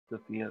the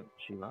fear,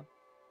 Shiva?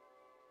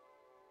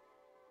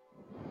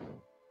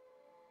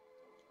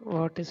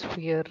 What is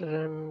fear,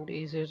 and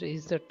is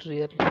that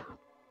real?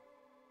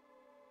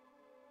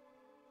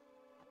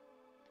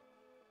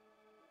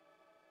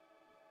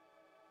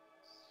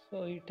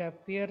 So it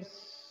appears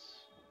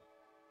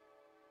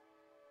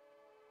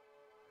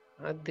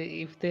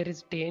if there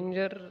is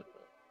danger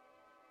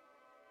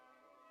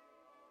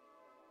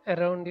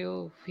around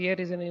you, fear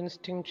is an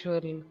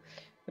instinctual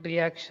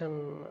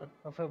reaction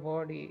of a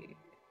body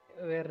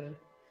where,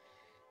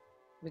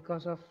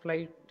 because of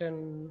flight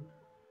and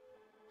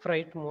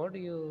fright mode,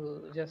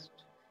 you just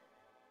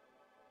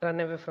run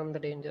away from the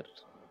danger.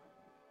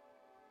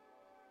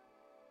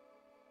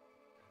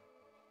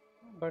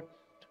 But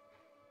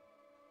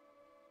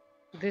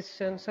this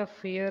sense of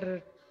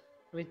fear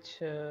which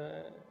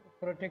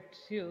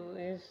protects you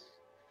is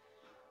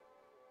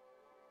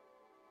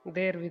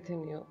there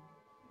within you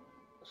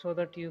so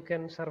that you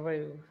can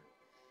survive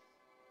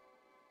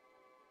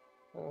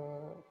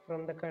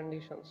from the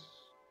conditions.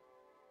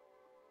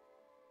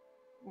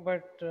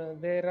 But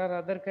there are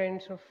other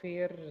kinds of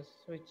fears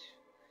which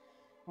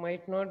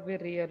might not be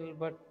real,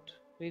 but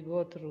we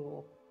go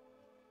through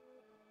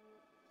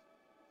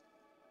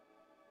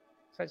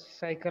such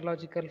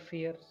psychological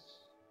fears,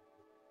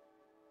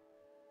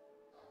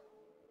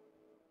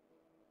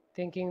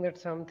 thinking that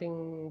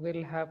something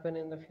will happen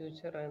in the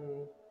future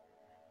and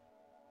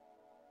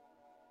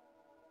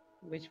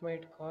which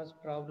might cause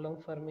problem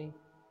for me.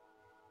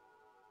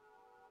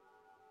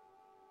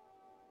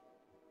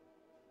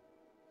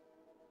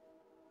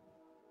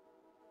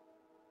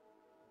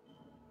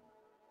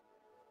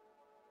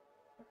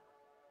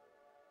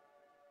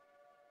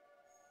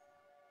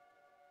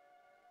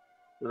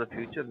 So the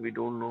future, we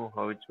don't know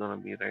how it's gonna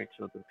be, right?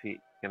 So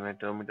can I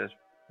term it as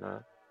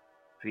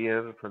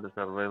fear for the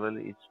survival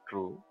is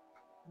true,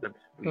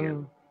 that's real,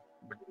 Hmm.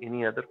 but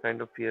any other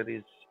kind of fear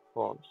is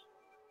false.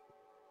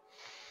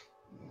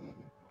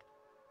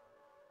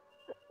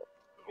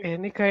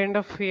 Any kind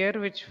of fear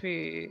which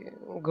we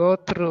go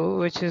through,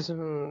 which is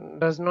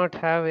does not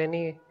have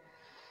any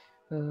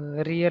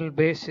real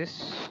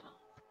basis.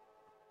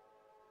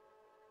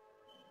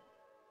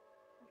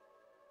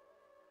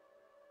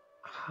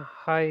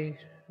 Hi,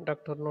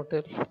 Dr.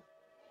 Notel.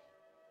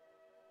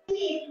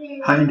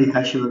 Hi Andy,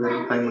 hi Shiva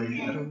garu, hi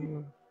Manisha.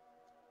 Mm.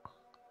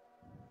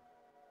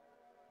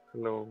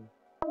 Hello.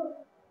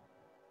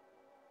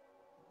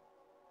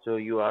 So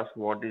you ask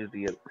what is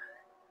real.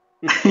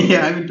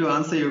 Yeah, I mean to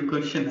answer your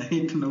question, I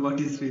need to know what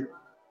is real.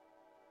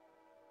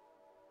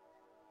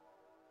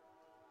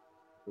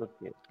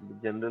 Okay, the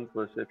general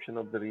perception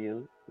of the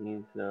real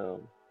is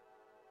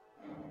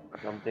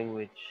something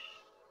which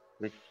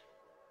which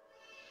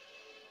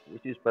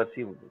is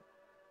perceivable,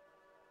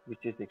 which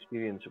is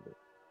experienceable,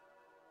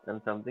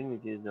 and something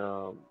which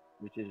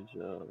is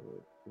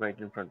right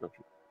in front of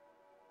you,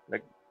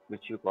 like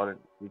which you call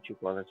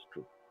as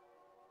true.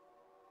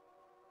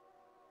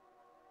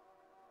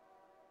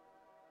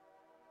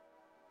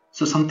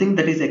 So something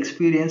that is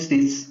experienced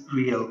is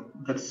real.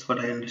 That's what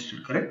I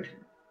understood, correct?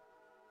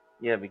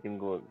 Yeah, we can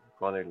go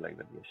call it like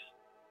that. Yes,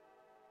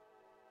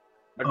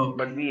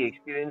 but Okay. we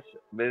experience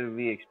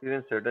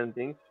certain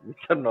things which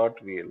are not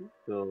real.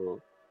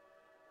 So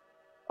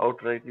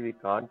outrightly we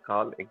can't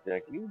call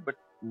exactly, but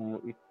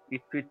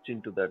it fits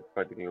into that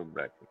particular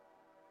bracket.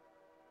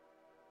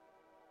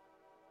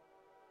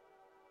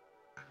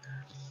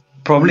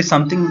 Probably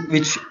something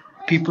which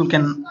people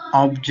can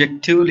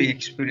objectively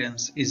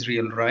experience is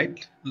real,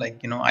 right?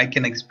 Like, I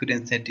can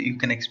experience it, you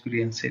can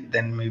experience it,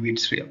 then maybe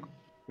it's real.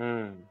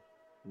 Hmm.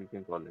 We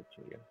can call it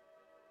so. Yeah.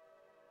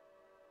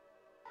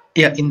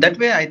 Yeah, in that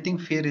way, I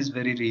think fear is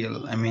very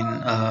real. I mean,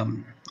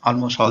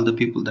 almost all the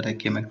people that I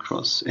came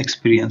across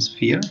experience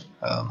fear.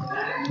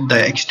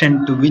 The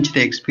extent to which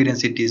they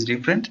experience it is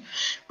different,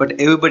 but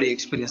everybody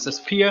experiences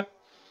fear,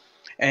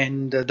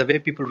 and the way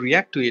people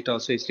react to it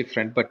also is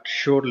different. But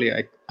surely,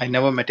 I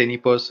never met any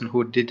person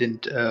who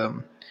didn't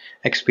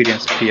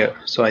experience fear.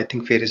 So I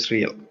think fear is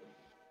real.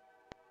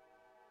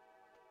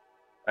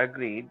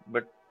 Agreed,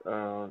 but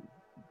I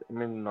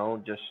mean now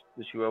just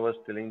the Shiva was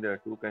telling there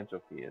are two kinds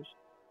of fears.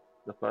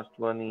 The first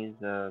one is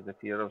the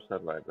fear of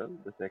survival.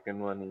 The second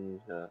one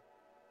is the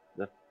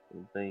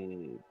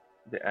the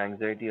the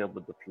anxiety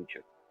about the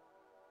future.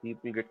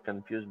 People get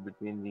confused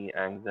between the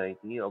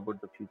anxiety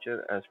about the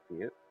future as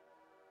fear.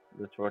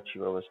 That's what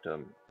Shiva was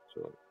terming.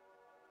 So,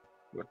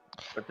 but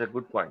that's a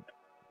good point.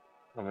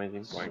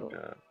 Amazing point, So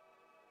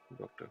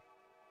Doctor.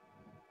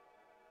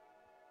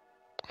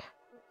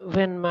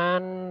 when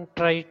man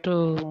try to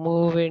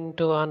move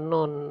into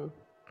unknown,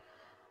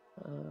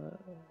 uh,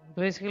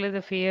 basically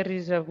the fear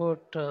is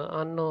about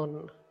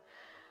unknown.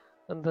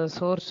 And the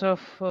source of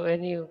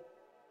when you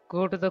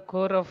go to the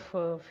core of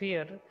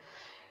fear,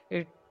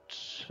 it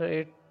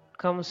it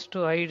comes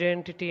to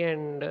identity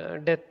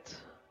and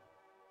death.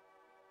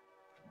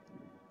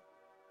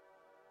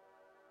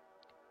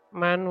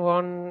 Man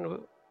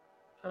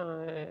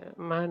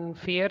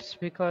fears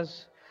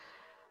because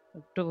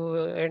to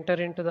enter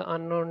into the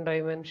unknown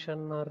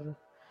dimension or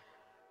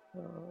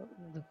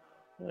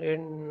uh,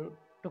 in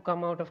to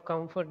come out of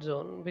comfort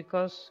zone,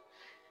 because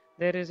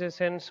there is a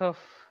sense of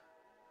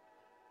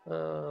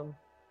uh,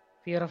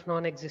 fear of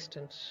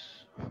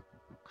non-existence.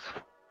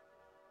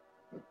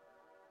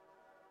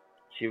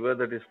 Shiva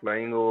that is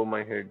flying over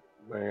my head.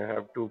 I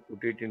have to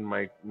put it in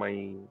my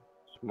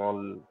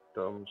small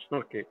terms.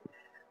 Okay.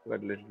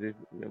 But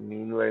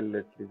meanwhile,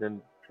 let's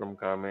listen from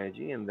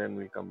Kameji and then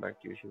we'll come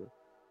back to you, Shiva.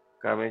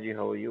 Kameji,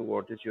 how are you?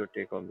 What is your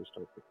take on this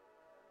topic?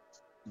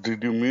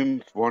 Did you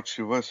mean what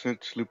Shiva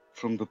said slipped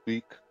from the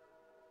peak?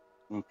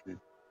 Okay.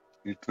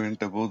 It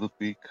went above the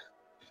peak.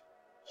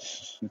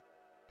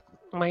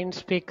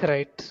 Mindspeak,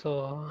 right?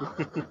 So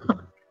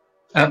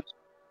Uh,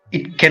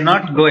 it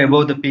cannot go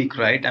above the peak,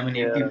 right? I mean,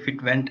 Yeah, if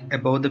it went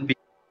above the peak,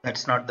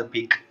 that's not the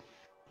peak.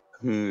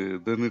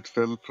 Then it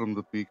fell from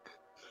the peak.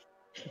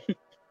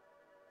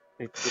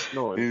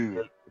 no,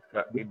 Anyway,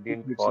 it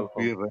didn't it's a fall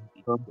from fear, the right?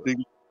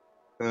 peak.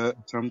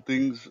 Some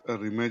things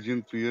are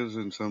imagined fears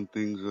and some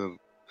things are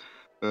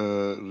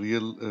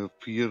real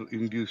fear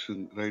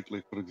inducing, right?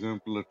 Like, for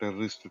example, a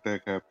terrorist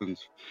attack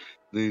happens.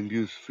 They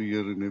induce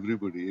fear in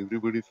everybody.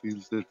 Everybody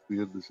feels that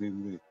fear the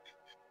same way.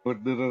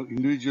 But there are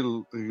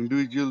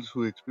individuals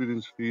who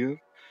experience fear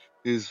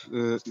is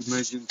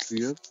imagined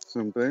fear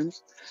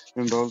sometimes,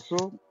 and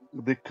also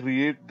they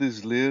create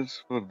these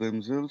layers for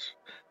themselves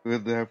where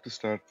they have to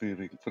start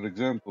fearing. For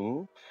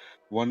example,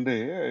 one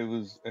day I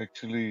was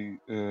actually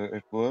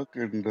at work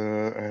and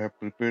I have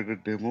prepared a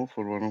demo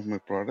for one of my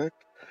product,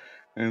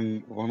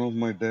 and one of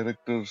my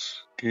directors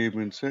came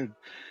and said,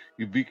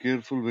 "You be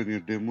careful when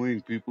you're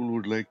demoing. People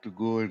would like to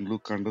go and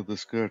look under the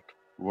skirt.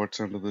 What's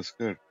under the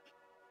skirt?"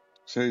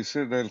 So I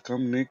said, I'll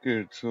come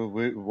naked. So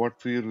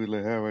what fear will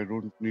I have? I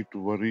don't need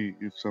to worry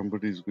if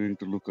somebody is going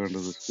to look under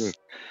the skirt.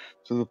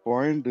 So the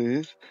point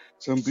is,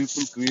 some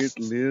people create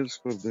layers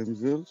for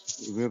themselves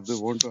where they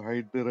want to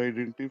hide their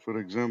identity, for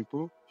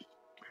example,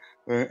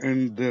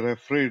 and they're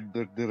afraid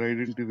that their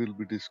identity will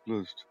be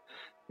disclosed,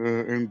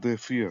 and they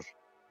fear.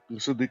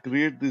 So they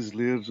create these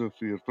layers of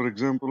fear. For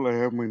example, I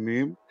have my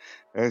name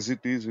as it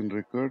is in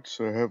records,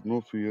 so I have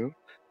no fear.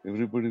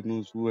 Everybody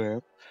knows who I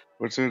am.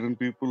 But certain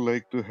people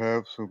like to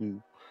have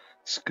some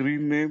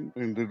screen name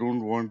and they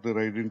don't want their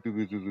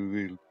identity to be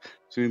revealed.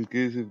 So in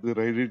case if their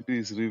identity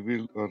is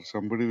revealed or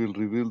somebody will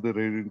reveal their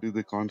identity,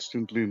 they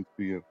constantly in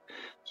fear.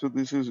 So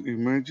this is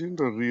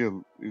imagined or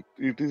real.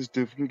 It is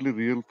definitely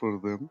real for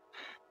them,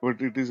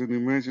 but it is an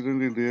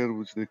imaginary layer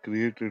which they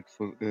created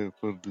for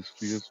these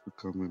fears to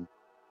come in.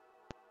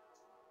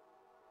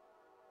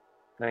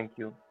 Thank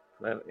you.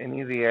 Well,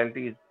 any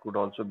reality could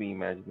also be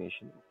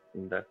imagination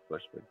in that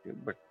perspective,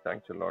 but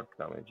thanks a lot,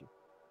 Kameji.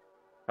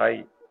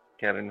 Hi,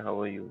 Karen,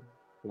 how are you?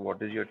 So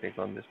what is your take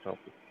on this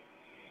topic?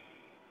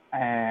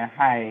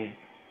 Hi,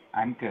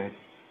 I'm good.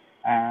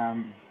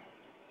 Um,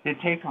 the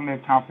take on the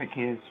topic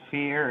is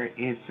fear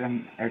is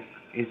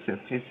a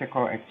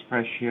physical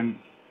expression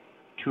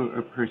to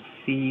a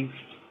perceived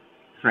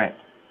threat.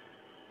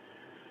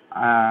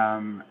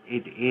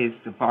 It is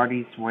the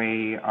body's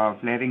way of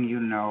letting you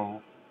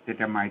know that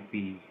there might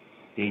be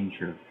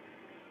danger.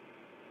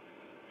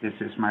 This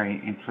is my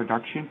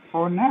introduction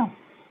for now.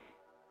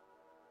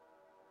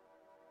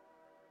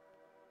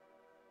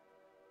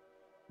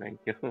 Thank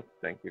you.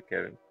 Thank you,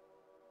 Karen.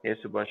 Hey,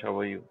 Subhash, how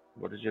are you?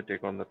 What is your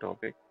take on the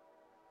topic?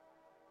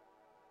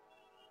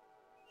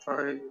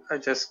 I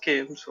just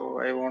came, so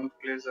I want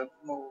to listen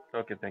more.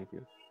 Okay, thank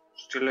you.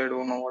 Still, I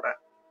don't know what I.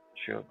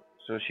 Sure.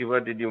 So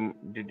Shiva, did you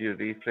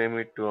reframe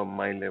it to a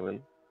my level?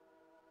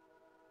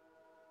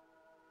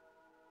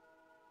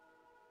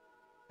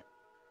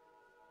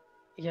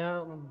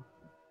 yeah.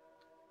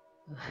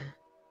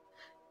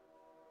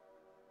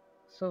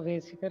 So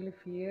basically,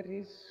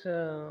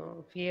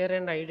 fear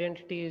and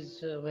identity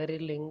is very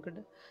linked,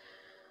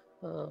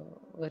 uh,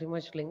 very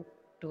much linked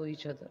to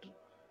each other.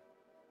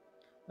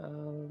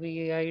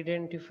 We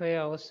identify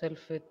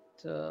ourselves with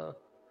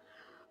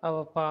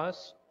our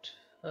past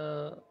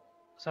uh,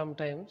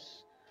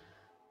 sometimes,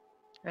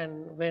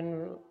 and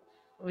when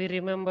we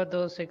remember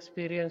those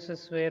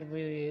experiences where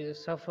we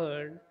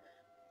suffered,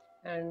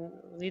 and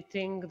we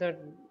think that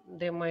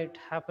they might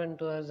happen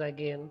to us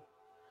again,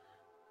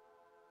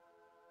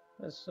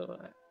 so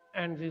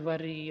and we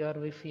worry or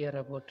we fear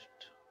about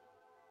it.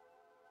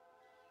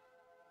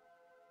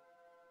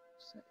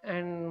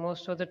 And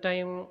most of the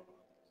time,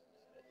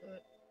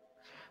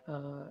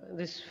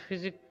 this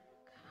physic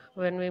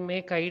when we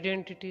make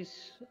identities,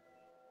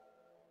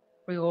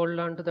 we hold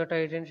on to that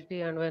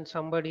identity, and when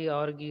somebody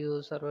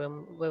argues or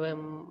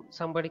when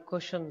somebody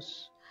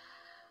questions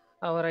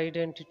our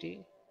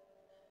identity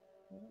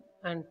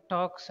and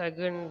talks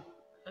again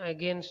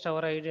against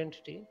our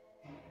identity,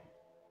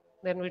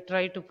 then we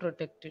try to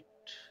protect it.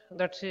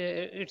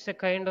 It's a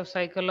kind of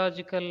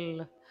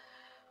psychological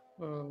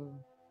um,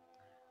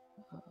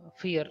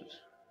 fear,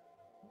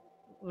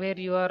 where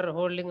you are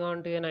holding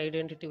on to an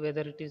identity,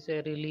 whether it is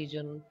a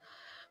religion,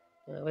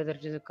 whether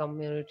it is a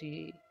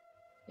community,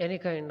 any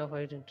kind of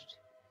identity.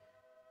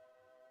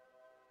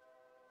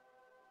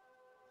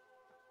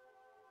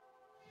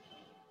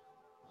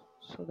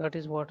 So that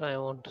is what I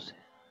want to say.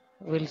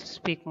 We'll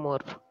speak more.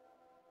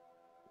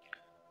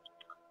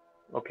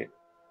 Okay.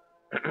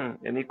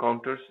 Any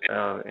counters?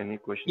 Any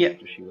questions Yeah,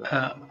 to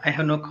Shiva? I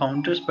have no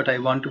counters, but I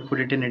want to put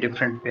it in a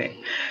different way.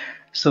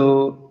 So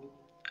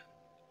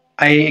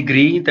I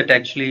agree that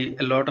actually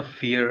a lot of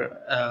fear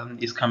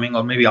is coming,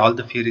 or maybe all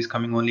the fear is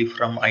coming only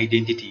from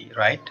identity,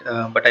 right?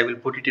 But I will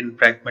put it in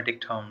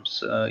pragmatic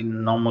terms,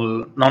 in normal,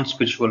 non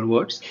spiritual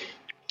words.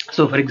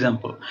 So, for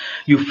example,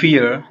 you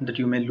fear that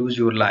you may lose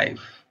your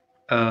life.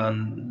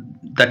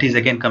 That is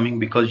again coming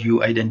because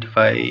you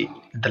identify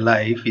the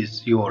life is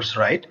yours,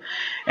 right?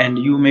 And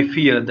you may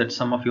fear that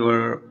some of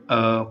your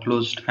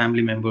close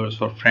family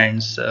members or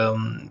friends,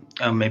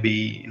 maybe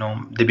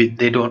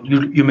they don't.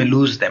 You may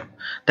lose them.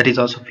 That is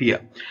also fear.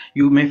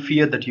 You may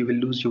fear that you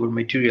will lose your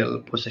material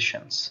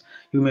possessions.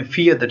 You may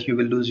fear that you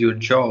will lose your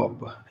job.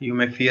 You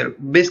may fear,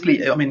 basically,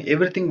 I mean,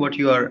 everything what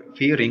you are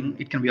fearing.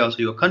 It can be also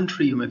your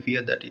country. You may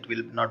fear that it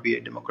will not be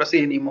a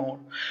democracy anymore.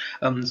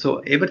 So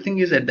everything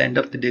is at the end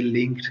of the day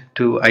linked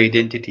to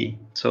identity.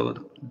 So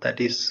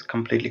that is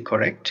completely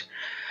correct.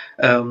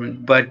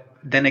 But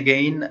then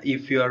again,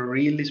 if you are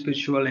really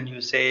spiritual and you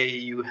say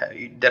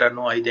there are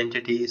no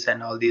identities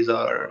and all these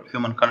are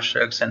human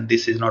constructs and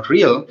this is not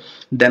real,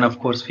 then of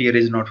course fear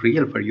is not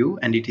real for you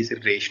and it is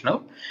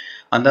irrational.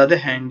 On the other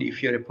hand,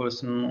 if you're a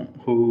person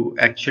who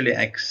actually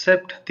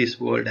accept this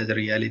world as a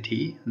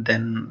reality,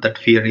 then that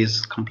fear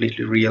is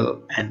completely real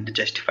and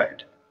justified.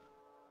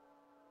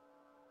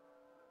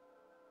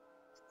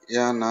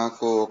 Yeah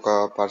నాకు ఒక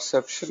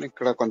perception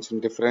ఇక్కడ కొంచెం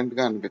different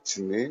గా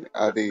అనిపించింది.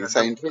 అది Radha,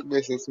 scientific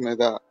basis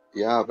మీద.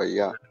 Yeah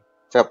భయ్యా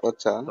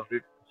చెప్పొచ్చా?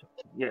 sorry,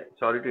 yeah,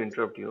 sorry to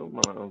interrupt you.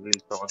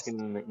 We'll talk in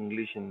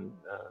English in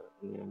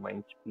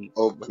Mindspeak,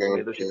 but okay,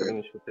 Medo okay. Shikaram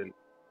is to tell.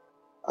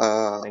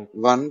 Thank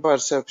you. One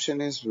perception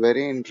is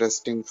very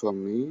interesting for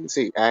me.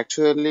 See,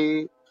 actually,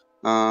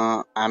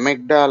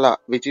 amygdala,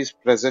 which is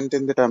present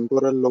in the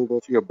temporal lobe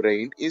of your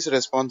brain, is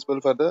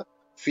responsible for the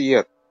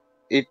fear.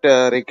 It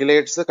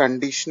regulates the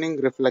conditioning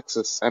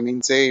reflexes. I mean,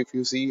 say if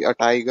you see a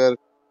tiger,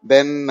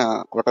 then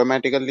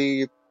automatically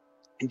it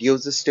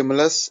gives the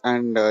stimulus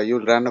and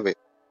you'll run away.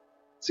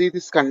 See,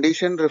 this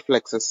conditioned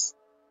reflexes.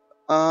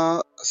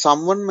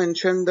 Someone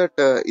mentioned that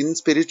in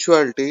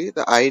spirituality,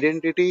 the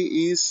identity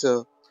is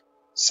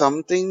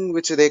something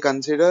which they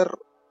consider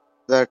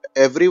that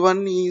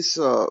everyone is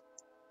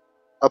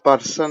a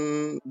person.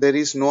 There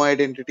is no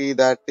identity,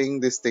 that thing,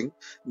 this thing.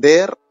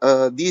 There,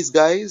 these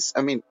guys,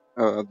 I mean,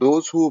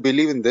 those who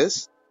believe in this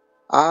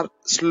are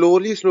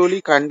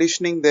slowly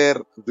conditioning their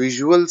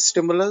visual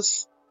stimulus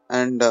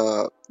and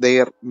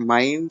their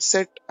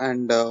mindset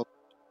and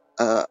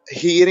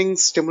hearing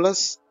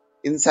stimulus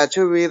in such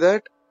a way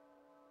that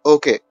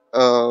okay,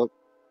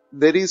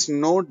 there is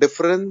no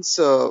difference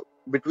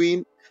between,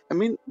 I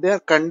mean, they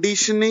are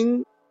conditioning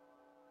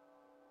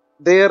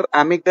their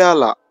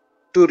amygdala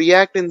to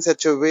react in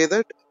such a way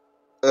that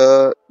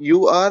you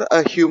are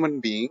a human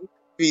being,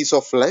 piece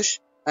of flesh,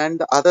 and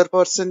the other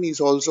person is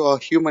also a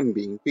human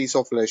being, piece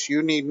of flesh.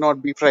 You need not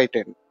be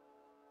frightened.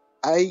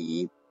 I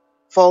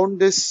found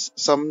this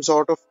some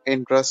sort of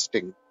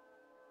interesting.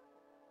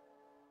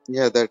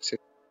 Yeah, that's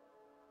it.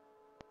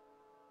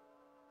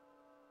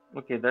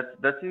 Okay,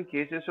 that's in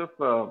cases of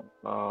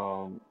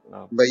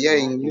భయ్యా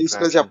English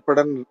లో interaction.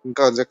 చెప్పడం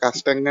ఇంకా కొంచెం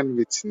కష్టంగా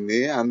అనిపించింది,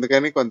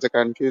 అందుకని కొంచెం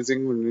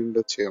confusing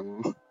ఉండిండొచ్చేమో.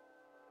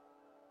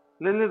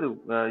 No, no,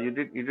 no, you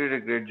did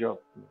a great job.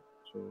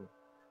 So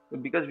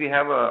because we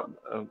have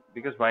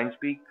because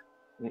Mindspeak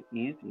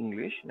is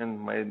English and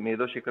my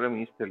Medo Shikaram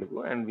is Telugu,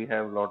 and we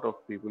have a lot of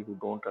people who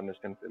don't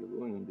understand Telugu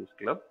in this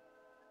club.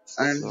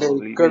 So and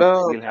we'll ఇక్కడ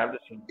we'll, we'll have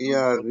the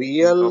yeah same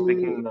real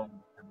topic in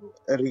Telugu.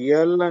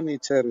 Real అని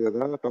ఇచ్చారు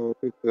కదా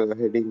topic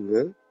heading.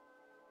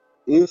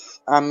 If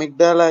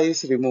amygdala is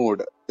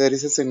removed, there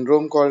is a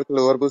syndrome called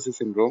Clover-Bush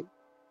syndrome.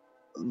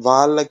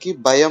 వాళ్ళకి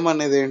భయం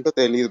అనేది ఏంటో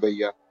తెలియదు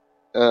భయ్యా.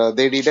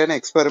 They did an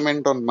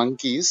experiment on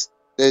monkeys.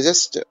 They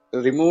just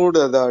removed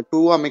the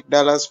two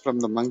amygdalas from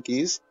the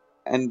monkeys,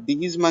 and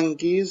these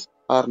monkeys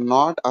are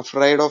not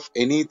afraid of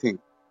anything.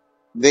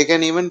 They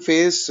can even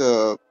face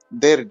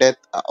their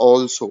death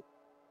also.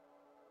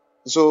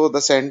 So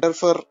the center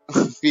for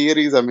fear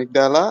is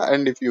amygdala,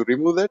 and if you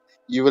remove that,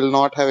 you will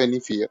not have any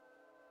fear.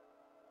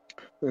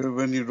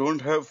 When you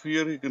don't have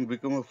fear, you can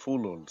become a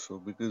fool also,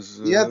 because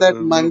Yeah, that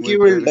you monkey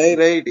might will die,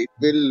 directly. right? It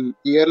will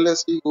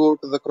fearlessly go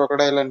to the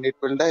crocodile and it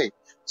will die.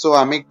 So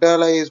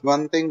amygdala is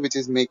one thing which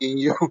is making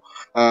you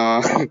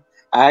uh,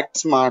 act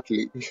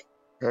smartly.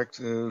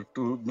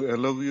 To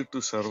allow you to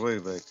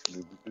survive,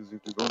 actually, because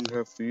if you don't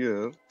have fear,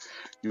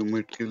 you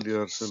might kill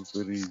yourself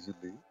very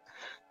easily.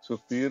 So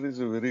fear is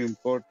a very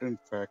important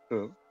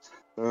factor.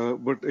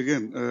 But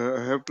again,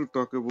 I have to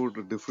talk about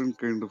a different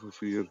kind of a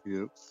fear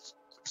here.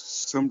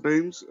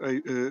 Sometimes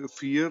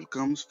fear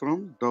comes from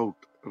doubt,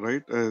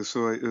 right?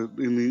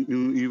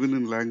 Even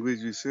in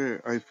language, we say,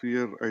 "I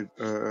fear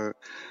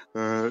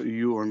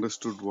you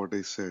understood what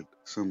I said."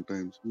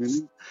 Sometimes,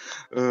 meaning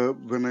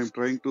when I'm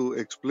trying to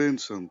explain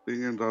something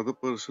and the other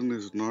person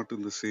is not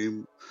in the same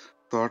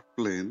thought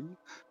plane,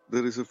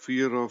 there is a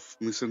fear of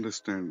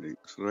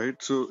misunderstandings, right?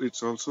 So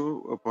it's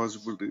also a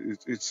possibility.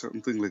 It's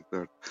something like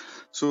that.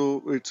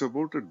 So it's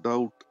about a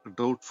doubt.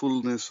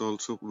 Doubtfulness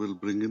also will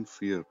bring in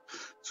fear.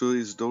 So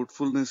is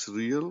doubtfulness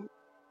real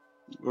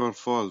or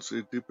false?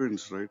 It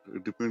depends, right?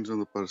 It depends on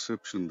the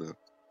perception there.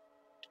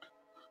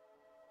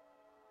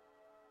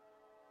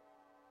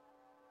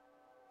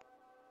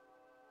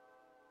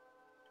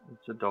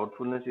 So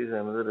doubtfulness is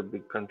another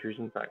big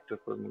confusion factor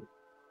for me.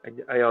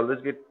 I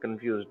always get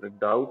confused. The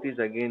doubt is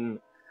again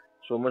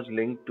so much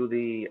linked to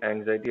the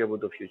anxiety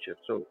about the future.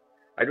 So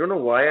I don't know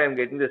why I'm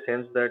getting the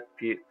sense that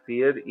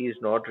fear is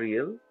not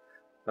real,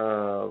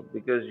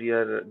 because we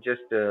are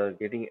just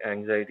getting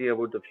anxiety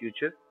about the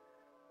future,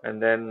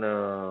 and then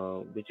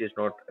which is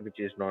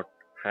not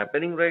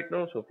happening right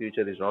now. So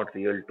future is not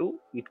real too.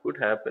 It could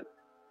happen,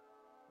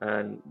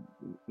 and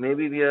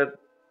maybe we are,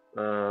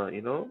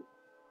 you know,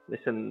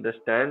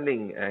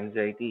 misunderstanding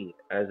anxiety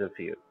as a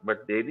fear.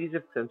 But there is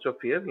a sense of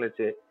fear. Let's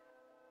say,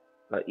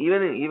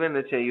 even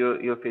let's say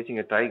you're facing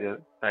a tiger.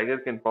 Tiger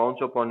can pounce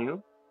upon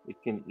you.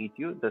 It can eat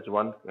you. That's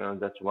one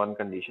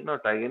condition. Or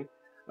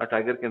a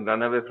tiger can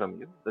run away from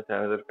you. That's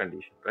another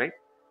condition, right?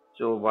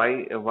 So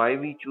why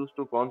we choose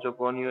to pounce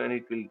upon you and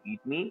it will eat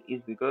me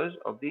is because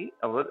of the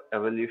our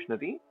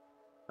evolutionary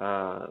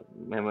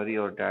memory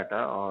or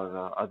data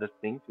or other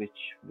things which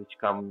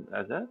come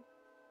as a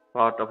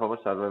part of our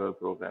survival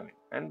programming,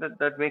 and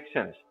that makes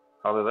sense.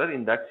 However,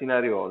 in that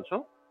scenario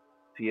also,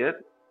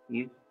 fear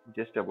is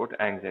just about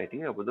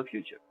anxiety about the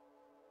future.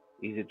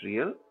 Is it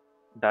real?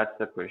 That's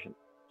the question.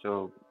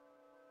 So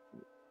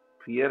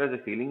fear as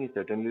a feeling is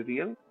certainly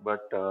real,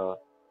 but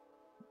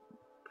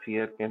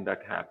fear, can that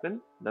happen?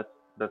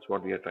 That's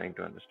what we are trying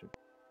to understand.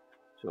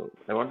 So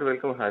I want to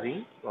welcome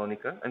Hari,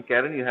 Monica, and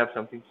Karen. You have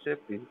something to say?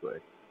 Please go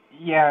ahead.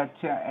 Yeah,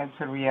 as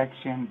a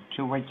reaction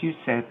to what you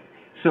said,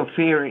 so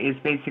fear is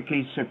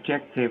basically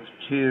subjective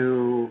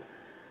to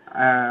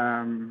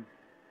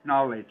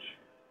knowledge.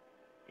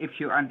 If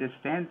you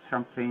understand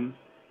something,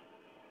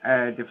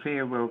 the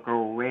fear will go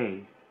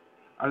away.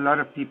 A lot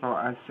of people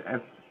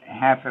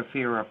have a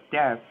fear of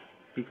death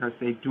because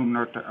they do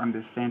not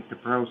understand the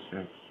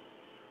process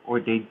or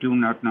they do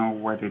not know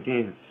what it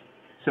is.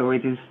 So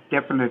it is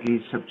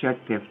definitely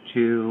subjective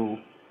to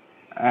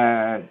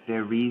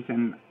the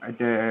reason,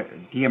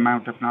 the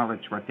amount of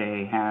knowledge what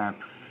they have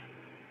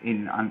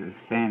in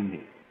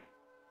understanding.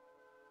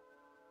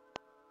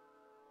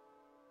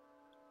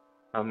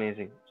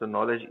 Amazing. So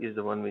knowledge is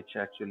the one which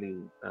actually,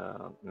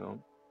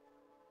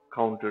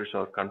 counters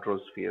or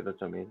controls fear.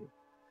 That's amazing.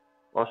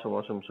 Awesome,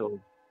 awesome. So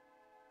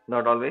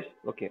not always.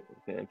 Okay,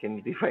 okay. Can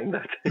you define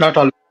that? Not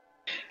all.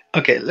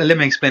 Okay, let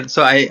me explain.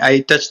 So I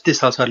touched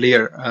this also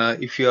earlier.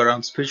 If you are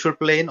on spiritual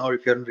plane or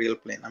if you're on real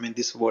plane, I mean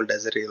this world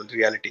as a real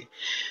reality.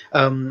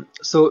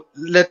 So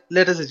let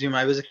us assume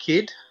I was a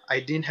kid. I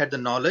didn't have the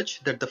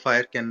knowledge that the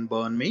fire can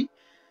burn me,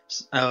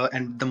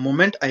 and the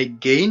moment I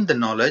gained the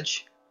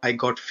knowledge, I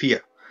got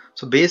fear.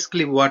 So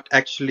basically, what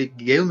actually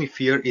gave me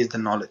fear is the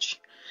knowledge.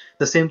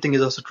 The same thing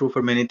is also true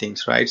for many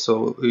things, right?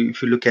 So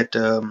if you look at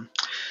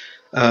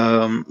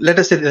let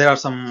us say there are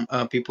some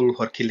people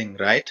who are killing,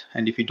 right?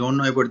 And if you don't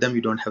know about them,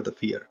 you don't have the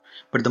fear.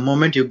 But the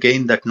moment you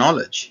gain that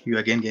knowledge, you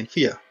again gain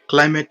fear.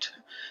 Climate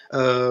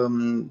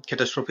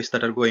catastrophes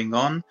that are going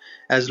on,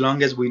 as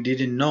long as we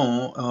didn't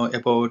know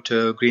about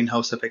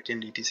greenhouse effect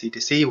and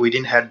etc, we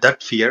didn't have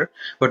that fear,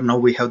 but now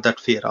we have that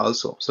fear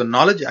also. So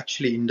knowledge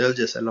actually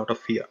indulges a lot of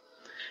fear.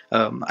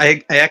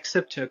 I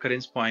accept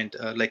Karin's point.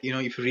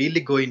 If you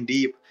really go in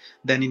deep,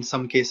 then in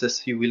some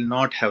cases you will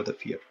not have the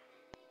fear.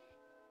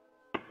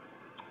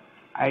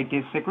 I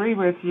disagree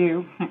with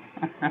you.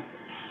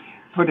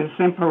 For the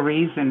simple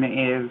reason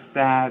is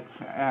that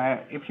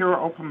if you're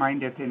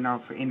open-minded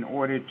enough in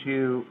order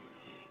to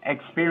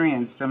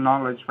experience the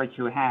knowledge what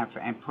you have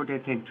and put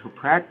it into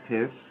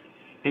practice,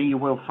 then you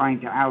will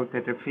find out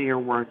that the fear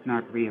was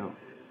not real.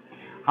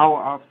 How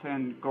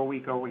often we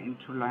go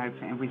into life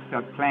and we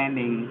start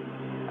planning,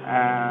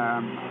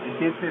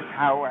 this is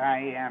how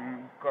I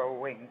am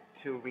going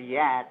to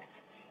react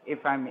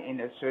if I'm in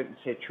a certain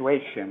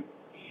situation.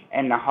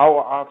 And how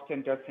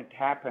often does it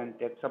happen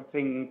that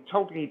something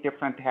totally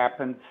different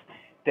happens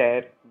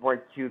than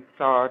what you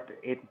thought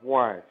it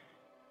was?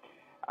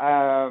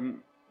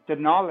 The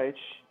knowledge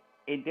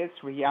in this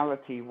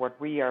reality, what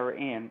we are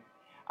in,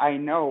 I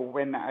know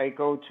when I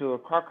go to a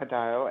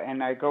crocodile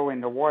and I go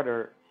in the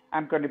water,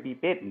 I'm going to be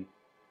bitten.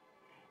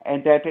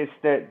 And that is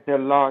the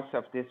loss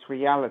of this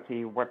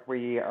reality, what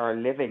we are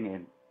living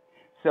in.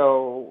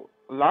 So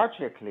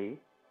logically,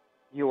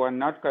 you are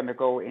not going to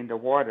go in the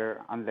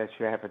water unless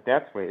you have a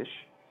death wish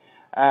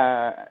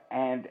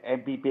and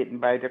be bitten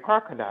by the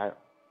crocodile.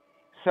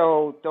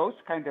 So those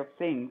kind of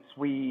things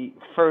we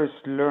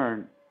first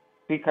learn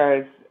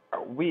because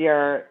we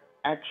are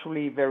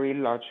actually very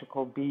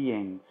logical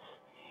beings.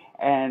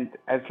 And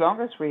as long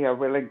as we are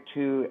willing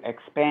to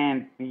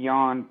expand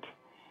beyond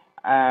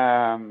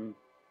and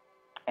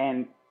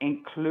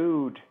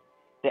include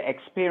the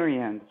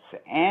experience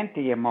and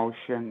the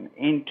emotion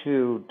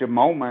into the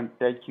moment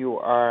that you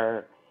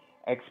are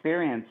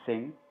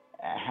experiencing,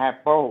 have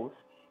both,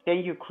 then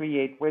you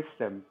create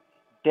wisdom.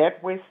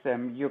 That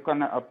wisdom you're going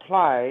to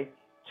apply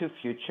to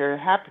future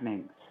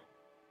happenings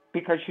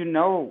because you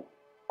know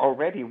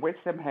already,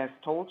 wisdom has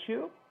told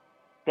you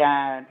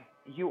that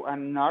you are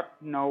not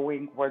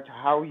knowing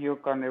how you're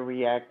going to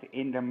react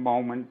in the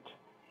moment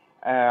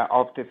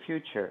of the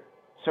future.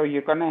 So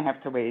you're going to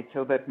have to wait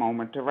till that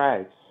moment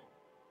arrives.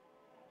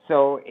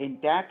 So in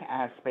that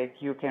aspect,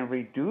 you can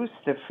reduce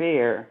the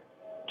fear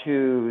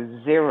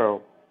to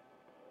zero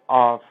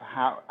of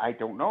how I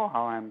don't know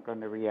how I'm going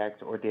to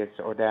react or this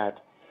or that.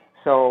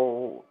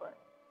 So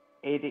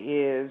it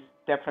is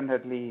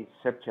definitely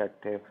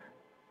subjective.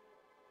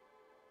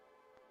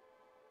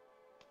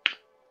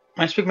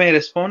 Mindspeak, may I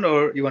respond,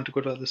 or you want to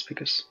go to other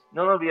speakers?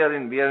 No, we are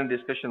in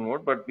discussion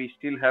mode, but we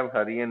still have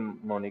Hari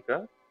and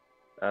Monica.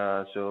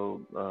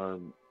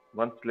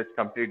 Once let's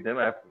complete them.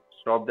 I've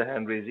stopped the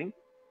hand raising.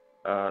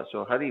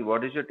 So Hari,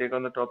 what is your take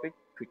on the topic?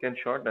 Quick and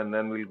short, and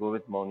then we'll go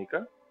with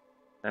Monica,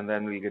 and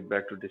then we'll get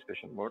back to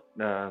discussion mode.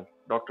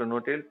 Dr.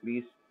 Notel,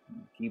 please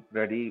keep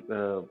ready.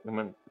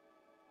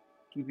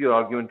 Keep your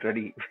argument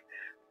ready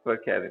for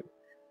Karen.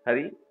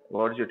 Hari,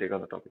 what is your take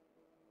on the topic?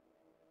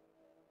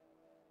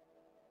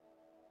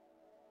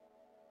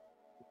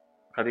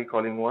 Hari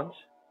calling once,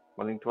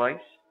 calling twice.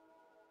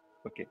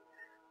 Okay.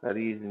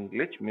 Hari is in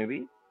glitch,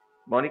 maybe.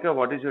 Monica,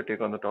 what is your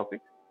take on the topic?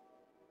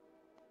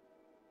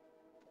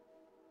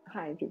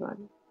 Hi,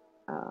 everyone.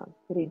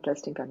 Very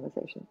interesting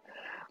conversation.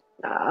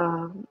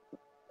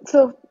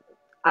 So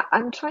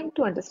I'm trying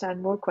to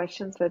understand more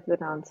questions with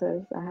than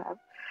answers I have.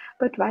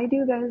 But why do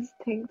you guys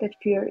think that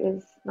fear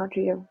is not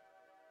real?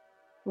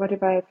 What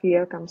if a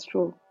fear comes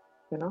true?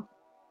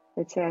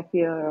 Let's say I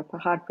fear of a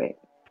heartbreak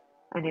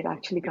and it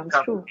actually comes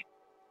true.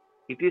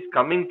 It is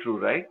coming true,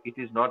 right? It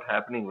is not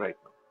happening right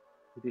now.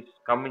 It is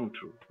coming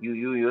true.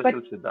 You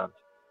yourself said that.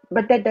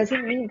 But that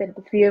doesn't mean that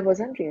the fear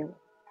wasn't real.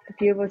 The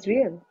fear was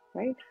real,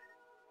 right?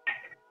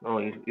 No,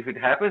 if it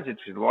happens,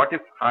 it's real. What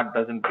if heart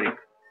doesn't break?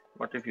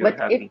 What if you're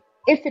happy?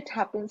 If it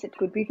happens, it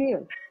could be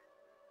real.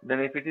 Then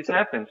if it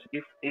happens,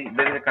 if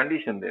there is a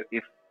condition there,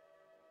 if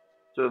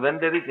so, when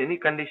there is any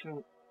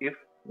condition, if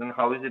then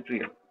how is it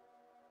real?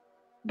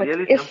 But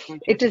if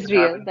it is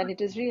real, then it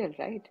is real,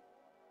 right?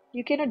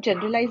 You cannot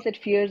generalize that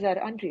fears are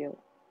unreal.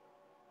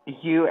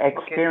 You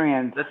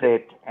experience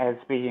it as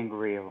being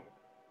real.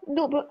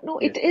 No, but no,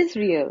 it is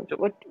real.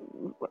 What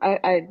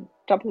I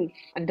double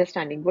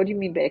understanding. What do you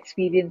mean by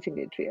experiencing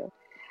it real?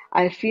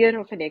 I fear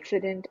of an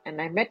accident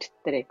and I met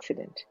that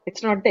accident.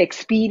 It's not the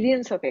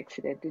experience of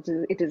accident.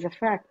 It is a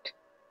fact.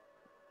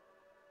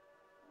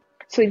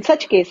 So in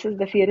such cases,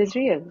 the fear is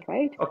real,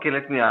 right? Okay,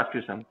 let me ask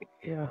you something.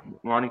 Yeah.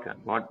 Monica,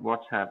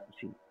 what's happening?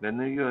 See, when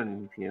you are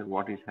in fear,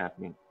 what is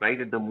happening? Right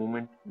at the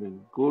moment, you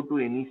go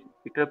to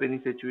pick up any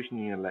situation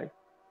in your life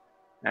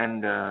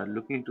and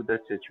look into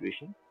that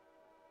situation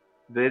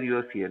where you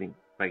are fearing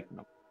right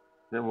now.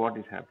 Then what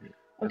is happening?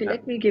 Okay,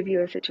 let me give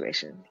you a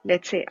situation.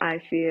 Let's say I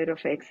fear of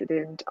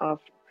accident of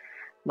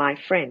my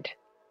friend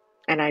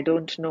and I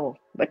don't know,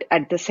 but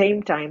at the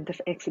same time, the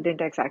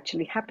accident is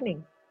actually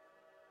happening.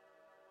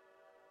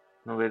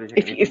 No, if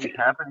it is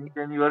happening,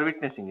 then you are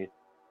witnessing it.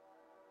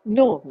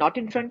 No, not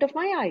in front of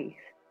my eyes.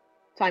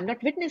 So I'm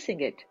not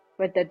witnessing it,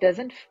 but that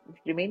doesn't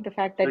remain the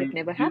fact that it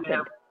never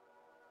happened.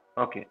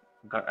 Okay,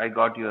 I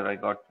got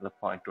the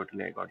point.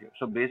 Totally, I got you.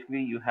 So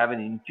basically, you have an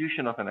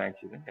intuition of an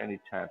accident and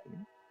it's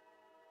happening.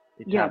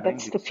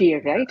 That's the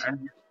fear, right?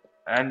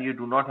 And you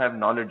do not have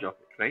knowledge of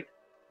it, right?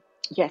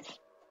 Yes.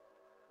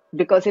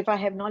 Because if I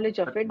have knowledge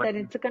of it, then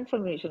it's a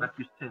confirmation. But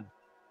you sense.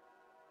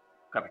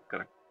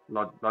 Correct.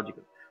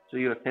 Logical. So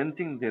you are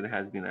sensing there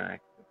has been an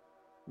accident.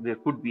 There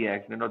could be an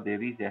accident or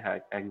there is an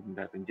accident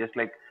happening. Just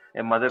like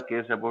a mother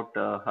cares about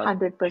her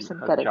 100%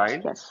 correct.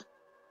 child. Yes.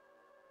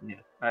 Yeah,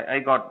 I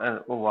got.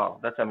 Oh wow,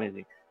 that's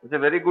amazing. It's a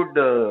very good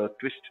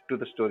twist to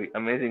the story.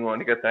 Amazing,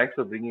 Monica. Thanks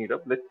for bringing it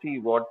up. Let's see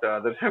what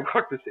others have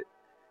got to say.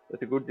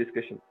 That's a good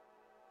discussion.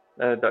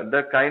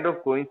 That kind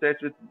of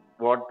coincides with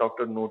what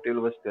Dr. Notil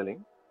was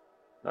telling.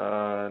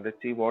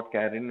 Let's see what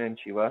Karen and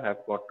Shiva have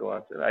got to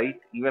answer. I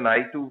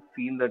too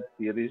feel that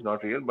fear is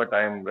not real, but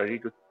I am ready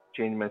to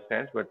change my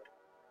stance. But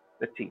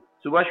let's see.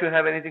 Subhash, you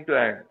have anything to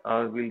add?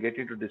 We'll get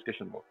into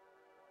discussion mode.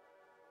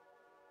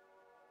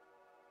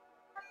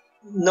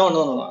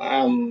 No.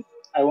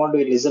 I want to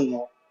listen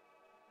more.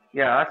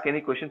 Yeah, ask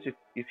any questions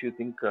if you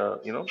think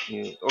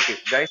okay,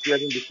 guys, we are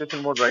in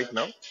discussion mode right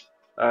now.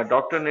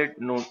 Dr.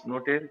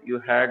 Noted, you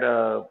had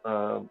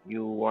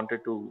you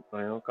wanted to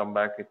come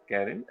back with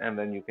Karen, and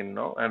then you can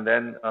know, and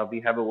then we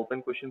have an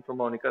open question from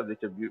Monica,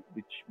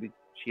 which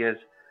she has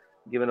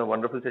given a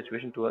wonderful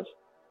situation to us.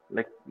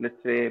 Like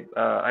let's say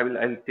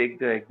I'll take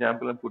the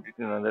example and put it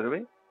in another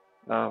way.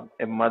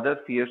 A mother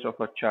fears of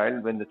her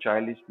child when the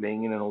child is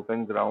playing in an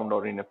open ground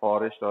or in a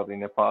forest or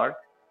in a park,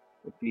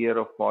 the fear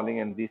of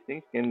falling and these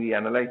things. Can we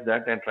analyze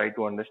that and try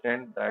to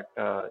understand that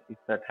if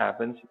that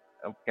happens,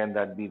 can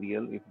that be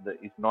real? If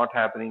it's not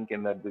happening,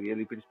 can that be real?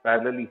 If it's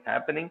parallelly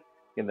happening,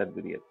 can that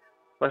be real?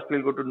 First,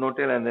 we'll go to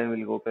Notel and then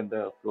we'll open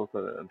the floor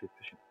for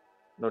discussion.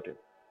 Notel.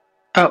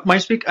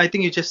 Mindspeak, I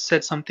think you just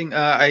said something.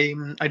 I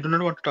do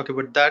not want to talk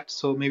about that.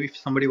 So maybe if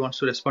somebody wants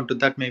to respond to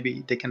that,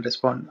 maybe they can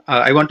respond.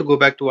 I want to go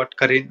back to what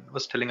Karin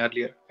was telling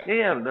earlier.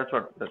 Yeah, that's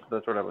what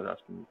I was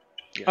asking.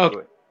 Yeah, Okay. go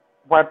ahead.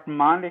 What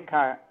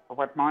Monica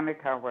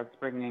was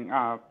bringing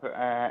up,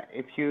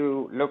 if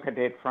you look at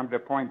it from the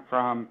point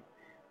from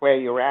where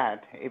you're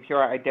at, if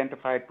you're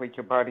identified with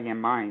your body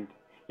and mind,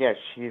 yes,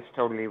 she is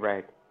totally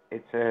right.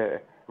 It's a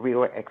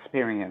real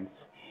experience.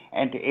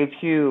 And if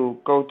you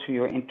go to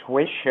your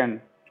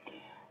intuition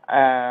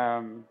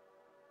um,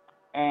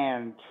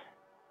 and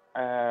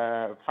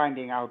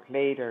finding out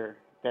later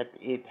that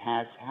it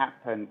has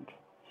happened,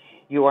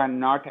 you are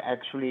not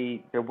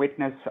actually the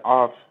witness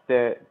of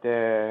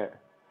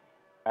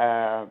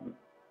um,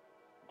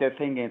 the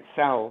thing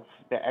itself,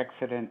 the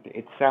accident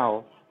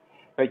itself,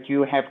 but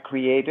you have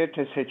created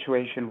a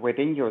situation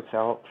within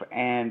yourself,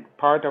 and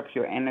part of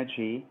your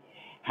energy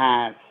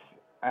has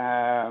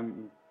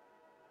um,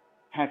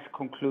 has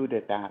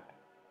concluded that,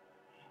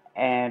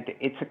 and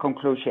it's a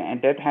conclusion,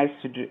 and that has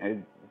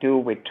to do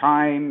with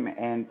time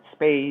and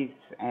space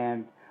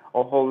and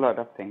a whole lot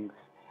of things.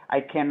 I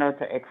cannot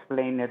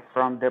explain it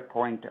from the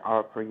point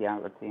of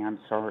reality. I'm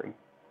sorry.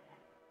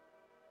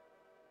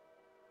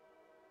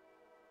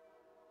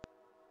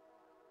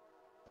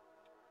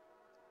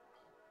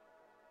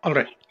 All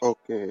right.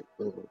 Okay,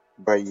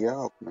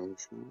 Bhaiya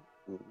organization.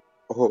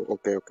 Oh,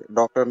 okay, okay.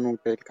 Dr. Nutel,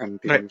 Right.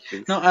 continue,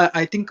 please. Now,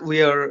 I think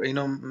we are,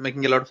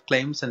 making a lot of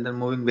claims and then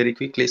moving very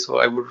quickly. So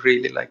I would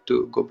really like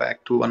to go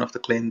back to one of the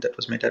claims that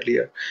was made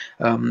earlier.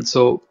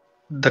 So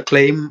the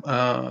claim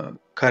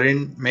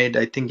Karin made,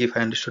 I think if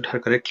I understood her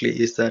correctly,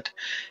 is that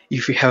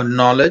if you have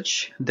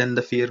knowledge, then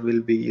the fear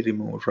will be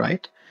removed,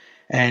 right?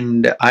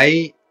 And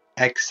I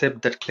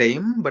accept that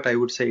claim, but I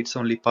would say it's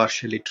only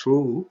partially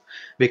true,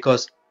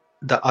 because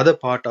the other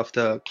part of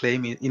the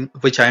claim in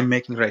which I'm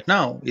making right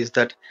now is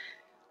that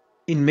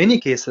in many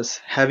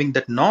cases, having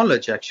that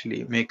knowledge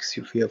actually makes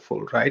you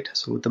fearful, right?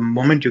 So the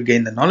moment you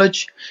gain the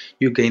knowledge,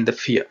 you gain the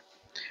fear.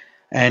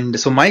 And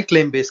so my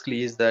claim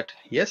basically is that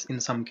yes, in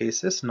some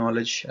cases,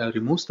 knowledge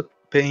removes the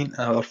pain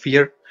or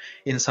fear.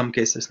 In some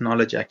cases,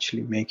 knowledge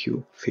actually make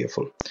you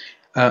fearful.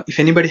 If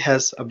anybody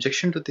has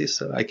objection to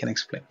this, I can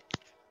explain.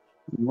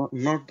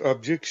 Not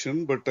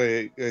objection, but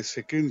I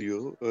second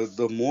you.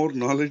 The more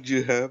knowledge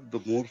you have, the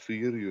more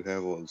fear you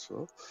have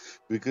also,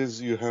 because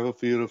you have a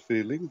fear of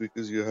failing,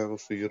 because you have a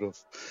fear of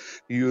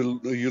you'll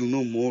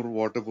know more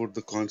what about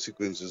the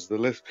consequences. The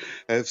less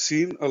I've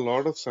seen a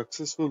lot of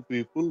successful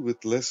people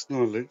with less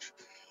knowledge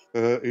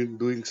in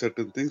doing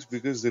certain things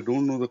because they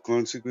don't know the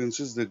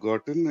consequences they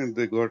got in and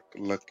they got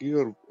lucky,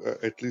 or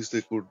at least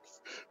they could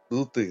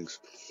do things.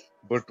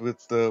 But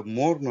with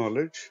more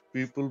knowledge,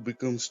 people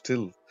become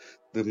still.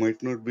 They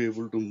might not be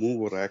able to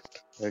move or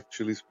act,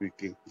 actually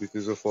speaking,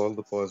 because of all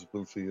the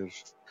possible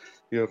fears.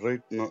 You're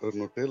right,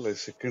 Notel. I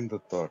second the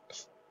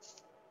thought.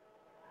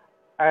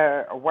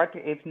 What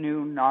if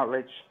new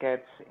knowledge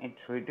gets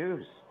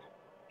introduced?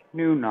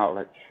 New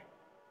knowledge,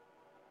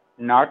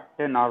 not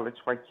the knowledge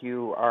what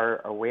you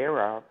are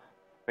aware of,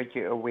 but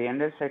your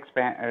awareness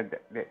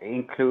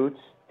includes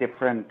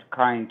different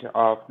kind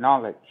of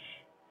knowledge.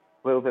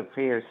 Will the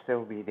fear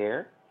still be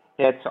there?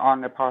 That's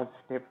on a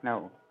positive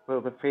note.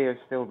 Will the fear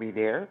still be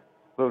there?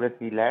 Will it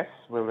be less?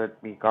 Will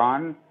it be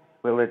gone?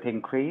 Will it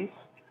increase?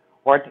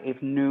 What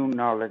if new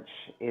knowledge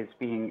is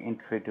being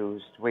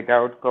introduced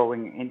without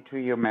going into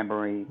your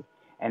memory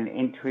and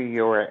into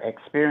your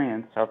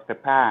experience of the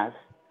past,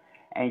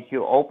 and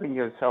you open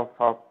yourself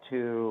up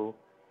to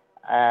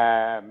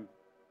um,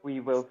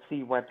 we will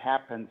see what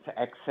happens,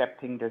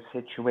 accepting the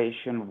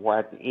situation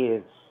what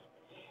is,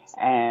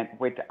 and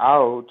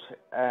without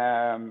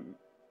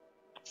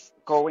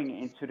going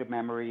into the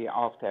memory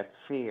of that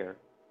fear.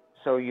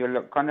 So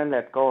you're gonna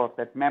let go of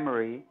that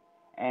memory,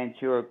 and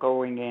you're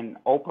going in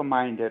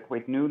open-minded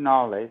with new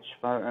knowledge.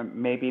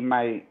 Maybe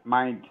my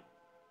mind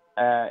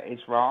is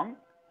wrong,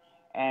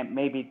 and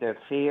maybe the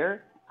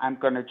fear, I'm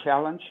going to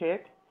challenge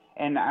it,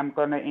 and I'm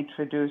going to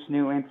introduce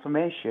new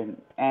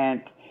information.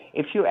 And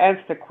if you ask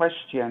the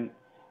question,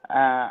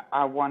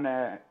 I want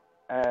to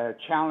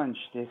challenge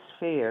this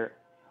fear,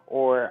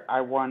 or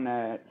I want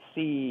to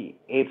see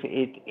if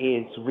it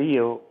is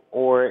real,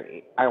 or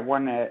I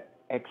want to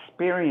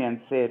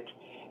experience it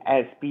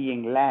as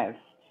being less,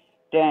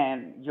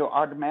 then you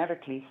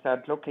automatically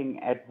start looking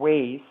at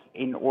ways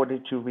in order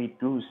to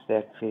reduce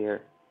that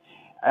fear.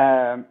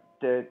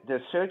 The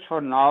search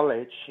for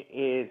knowledge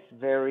is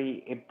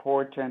very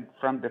important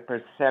from the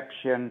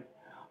perception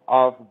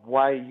of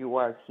why you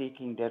are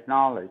seeking that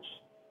knowledge.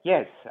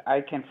 Yes,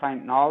 I can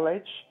find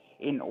knowledge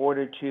in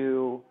order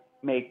to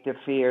make the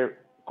fear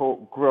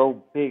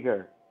grow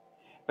bigger,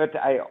 but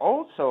I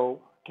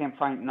also can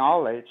find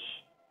knowledge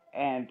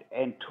and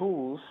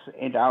tools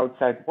in the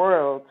outside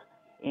world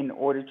in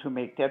order to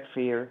make that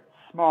fear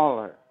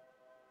smaller.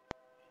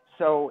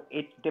 So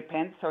it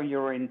depends on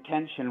your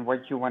intention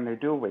what you want to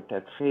do with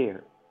that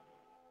fear.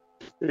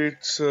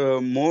 It's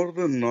more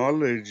than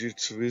knowledge,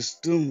 it's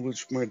wisdom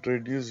which might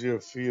reduce your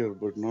fear,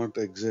 but not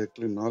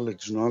exactly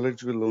knowledge.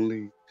 Knowledge will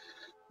only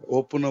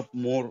open up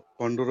more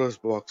Pandora's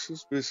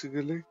boxes,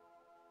 basically.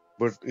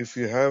 But if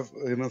you have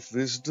enough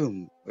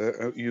wisdom,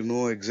 you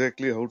know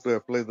exactly how to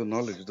apply the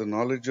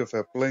knowledge of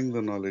applying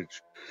the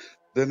knowledge,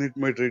 then it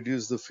might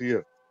reduce the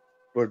fear.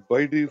 But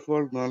by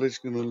default, knowledge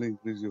can only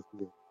increase your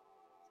fear.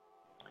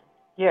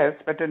 Yes,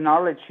 but the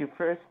knowledge you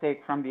first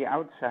take from the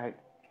outside.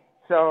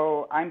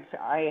 So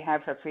I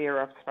have a fear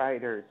of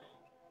spiders.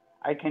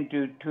 I can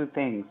do two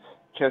things: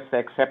 just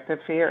accept the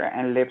fear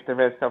and live the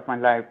rest of my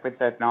life with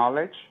that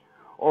knowledge,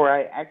 or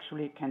I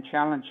actually can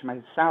challenge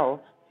myself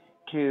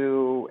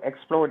to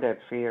explore that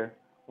fear.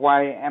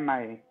 Why am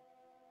I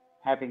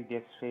having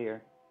this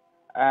fear?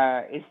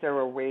 Is there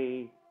a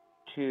way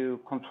to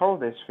control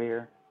this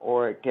fear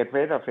or get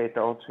rid of it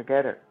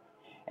altogether?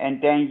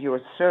 And then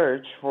your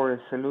search for a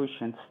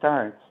solution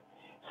starts.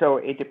 So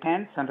it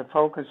depends on the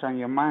focus on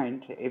your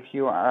mind. If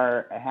you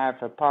have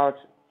a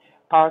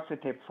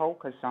positive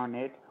focus on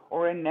it,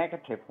 or a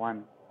negative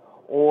one,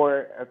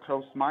 or a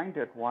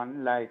closed-minded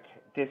one, like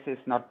this is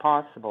not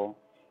possible.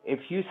 If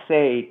you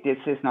say this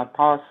is not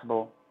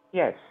possible,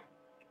 yes,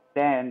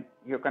 then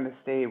you're going to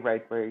stay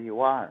right where you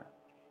are.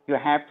 You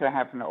have to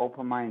have an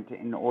open mind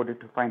in order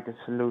to find a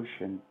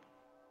solution.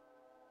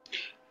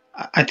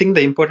 I think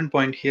the important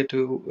point here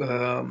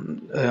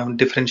to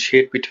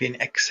differentiate between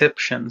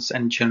exceptions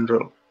and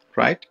general,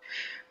 right?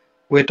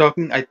 We're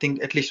talking, I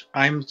think, at least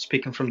I'm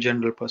speaking from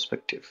general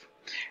perspective.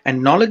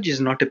 And knowledge is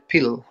not a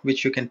pill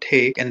which you can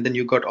take and then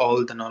you got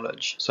all the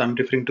knowledge. So I'm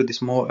referring to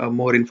this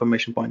more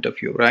information point of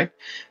view, right?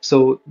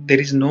 So there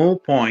is no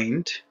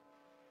point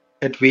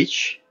at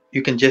which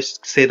you can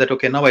just say that,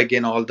 okay, now I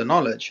gain all the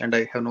knowledge and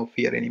I have no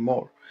fear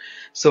anymore.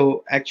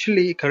 So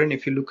actually, Karan,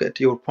 if you look at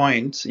your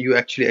points, you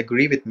actually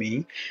agree with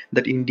me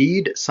that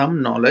indeed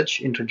some knowledge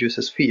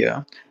introduces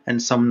fear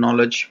and some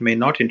knowledge may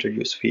not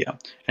introduce fear.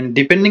 And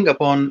depending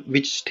upon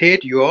which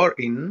state you are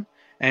in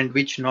and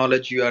which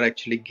knowledge you are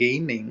actually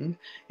gaining,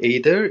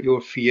 either your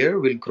fear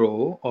will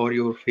grow or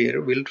your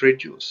fear will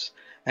reduce.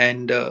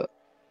 And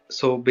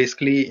so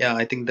basically, yeah,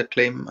 I think the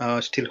claim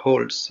still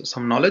holds.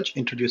 Some knowledge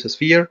introduces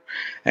fear,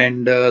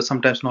 and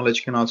sometimes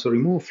knowledge can also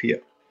remove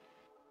fear.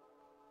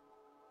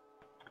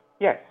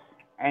 Yes,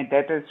 and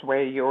that is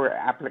where your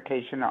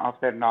application of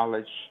that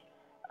knowledge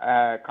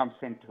comes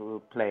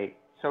into play.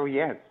 So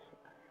yes,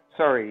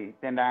 sorry,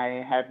 then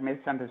I had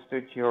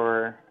misunderstood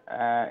your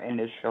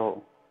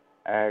initial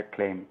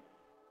claim.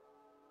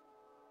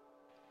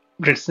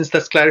 Great. Since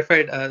that's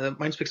clarified,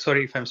 Mindspeak,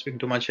 sorry if I'm speaking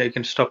too much. You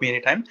can stop me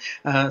anytime.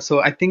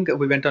 So I think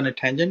we went on a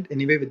tangent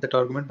anyway with that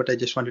argument, but I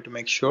just wanted to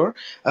make sure.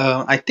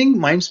 I think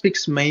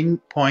Mindspeak's main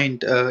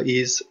point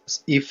is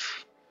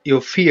if your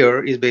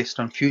fear is based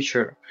on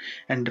future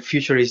and the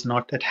future is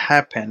not yet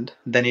happened,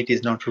 then it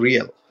is not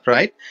real,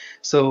 right?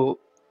 So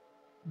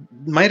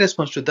my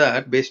response to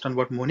that, based on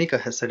what Monica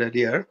has said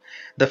earlier,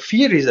 the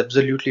fear is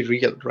absolutely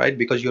real, right?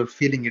 Because you're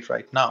feeling it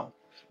right now.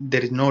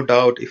 There is no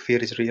doubt if fear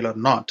is real or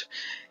not.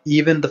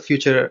 Even the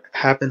future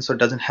happens or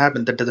doesn't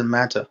happen, that doesn't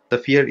matter. The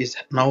fear is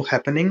now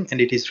happening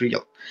and it is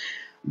real.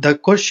 The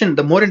question,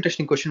 the more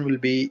interesting question will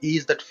be,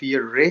 is that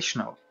fear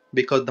rational?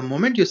 Because the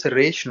moment you say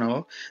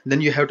rational, then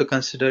you have to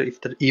consider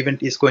if the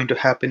event is going to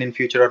happen in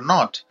future or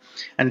not.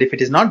 And if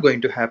it is not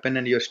going to happen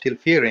and you're still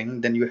fearing,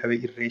 then you have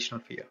an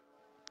irrational fear.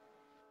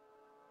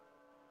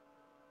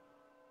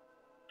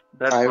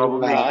 That I would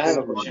probably like I have includes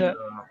a what question.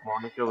 The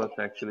Monica was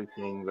actually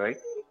saying, right?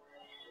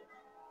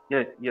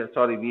 Yeah, yeah.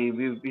 Sorry,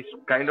 we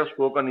kind of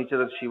spoke on each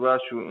other. Shiva,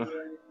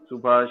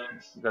 Subhash,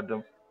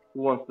 Gadam.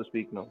 Who wants to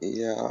speak now?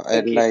 yeah,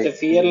 I'd Like, if the like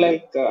fear, to.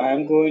 like,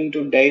 I'm going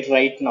to die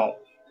right now,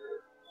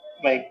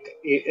 like,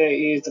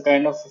 is the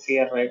kind of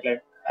fear, right?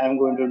 Like, I'm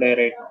going to die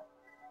right now.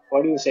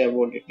 What do you say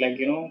about it? Like,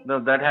 No,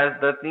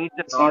 that needs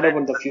a it's not knowledge.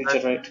 about the future,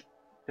 That right?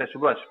 yeah,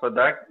 Subhash, for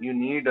that you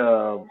need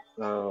a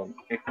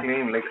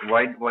claim. Like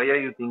why are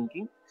you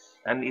thinking,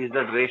 and is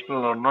that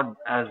rational or not?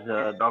 As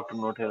Dr.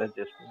 Notel has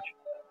just mentioned.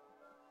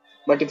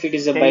 But if it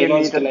is a Then you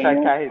need a biological, I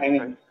psychiatrist.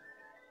 mean,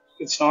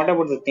 it's not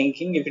about the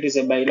thinking. If it is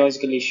a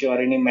biological issue or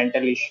any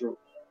mental issue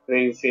where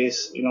you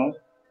face,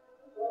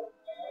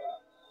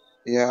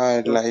 Yeah,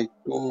 I'd Sure. like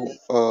to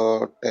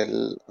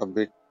tell a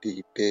bit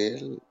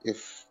detail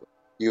if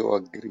you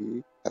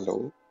agree.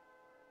 Hello,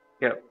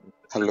 Yeah.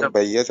 hello, Gadam.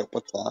 Bhaiya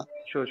Chapata.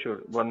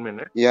 Sure. 1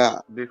 minute.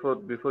 Yeah,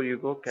 Before you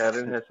go,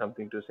 Karen has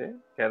something to say.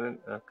 Karen,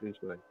 please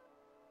go ahead.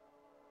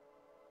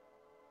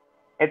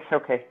 It's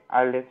okay.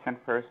 I'll listen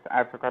first.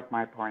 I forgot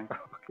my point.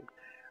 Okay.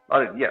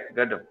 All right. Yeah,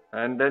 Gadam.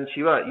 And then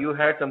Shiva, you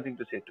had something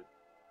to say too.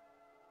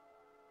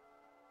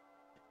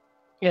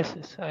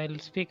 yes, I'll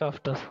speak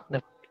after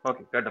them.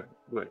 Okay, Gadam,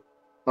 go ahead.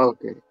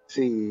 okay.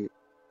 See,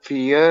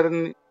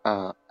 fear.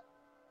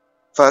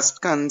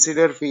 First,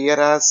 consider fear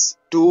as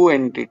two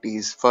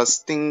entities.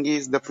 First thing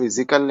is the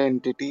physical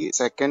entity.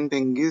 Second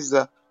thing is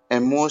the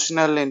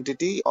emotional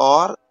entity,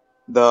 or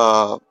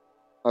the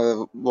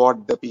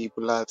what the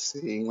people are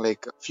saying,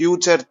 like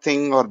future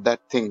thing or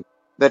that thing.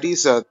 That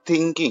is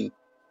thinking,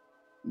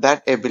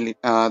 that ability,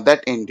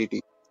 that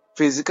entity.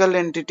 Physical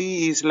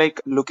entity is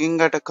like looking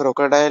at a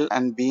crocodile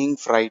and being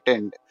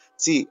frightened.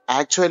 See,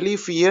 actually,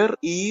 fear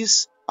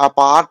is a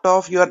part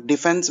of your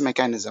defense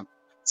mechanism.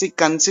 See,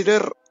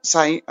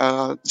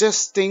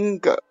 just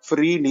think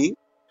freely.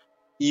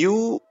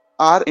 You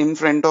are in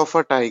front of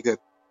a tiger.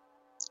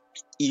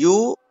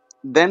 You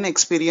then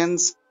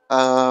experience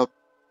the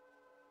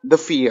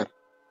fear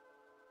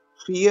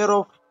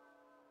of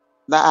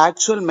the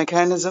actual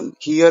mechanism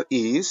here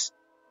is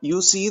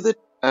you see the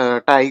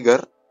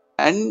tiger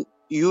and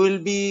you will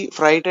be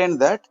frightened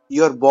that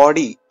your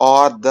body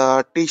or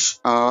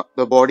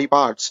the body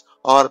parts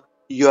or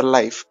your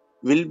life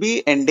will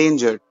be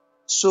endangered.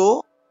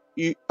 So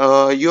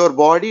your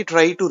body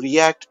try to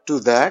react to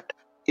that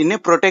in a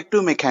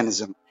protective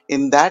mechanism.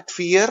 In that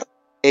fear,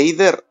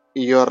 either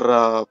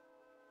your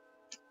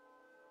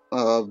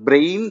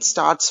brain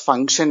starts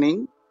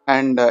functioning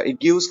and it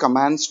gives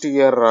commands to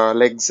your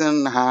legs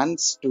and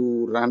hands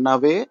to run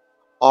away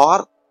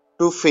or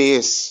to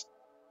face.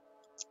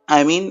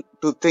 I mean,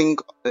 to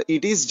think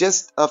it is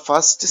just a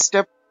first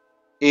step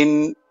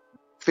in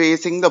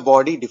facing the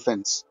body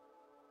defense.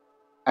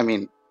 I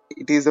mean,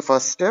 it is the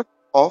first step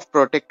of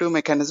protective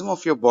mechanism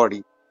of your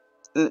body.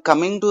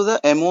 Coming to the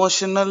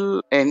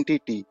emotional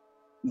entity,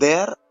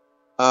 there,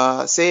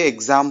 say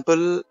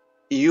example,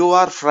 you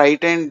are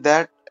frightened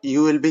that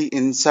you will be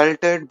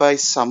insulted by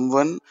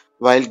someone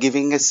while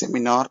giving a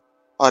seminar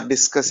or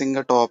discussing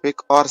a topic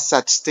or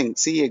such thing.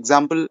 See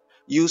example,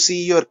 you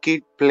see your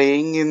kid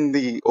playing in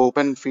the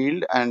open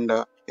field and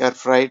you are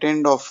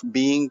frightened of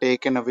being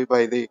taken away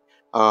by the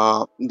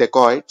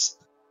dacoits.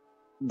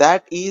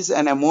 That is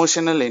an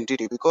emotional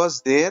entity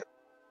because there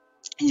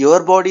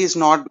your body is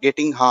not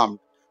getting harmed.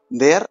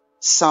 There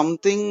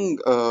something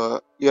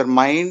your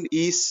mind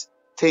is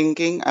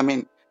thinking. I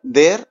mean,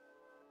 there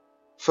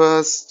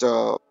first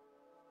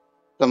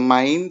the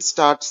mind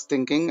starts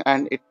thinking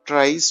and it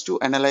tries to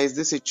analyze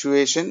the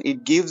situation.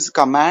 It gives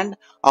command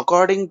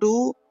according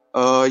to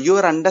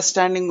your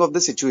understanding of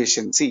the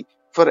situation. See,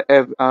 for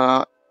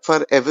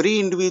every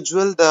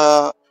individual,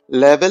 the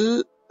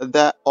level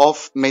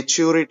of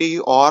maturity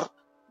or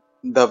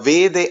the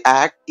way they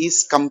act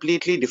is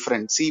completely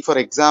different. See, for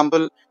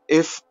example,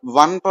 if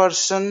one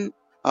person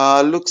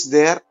looks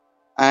there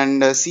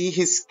and see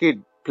his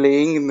kid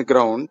playing in the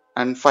ground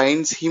and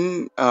finds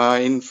him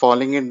in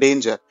falling in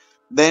danger,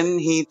 then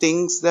he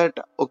thinks that,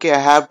 okay, I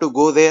have to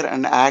go there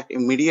and act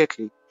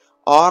immediately.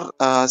 Or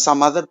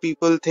some other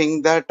people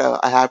think that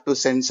I have to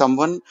send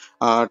someone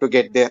to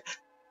get there.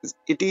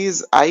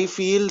 I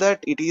feel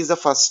that it is the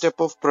first step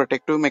of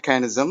protective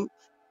mechanism.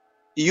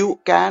 You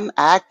can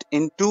act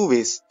in two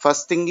ways.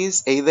 First thing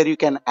is either you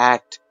can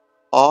act,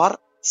 or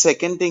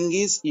second thing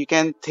is you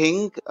can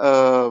think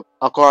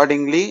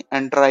accordingly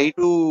and try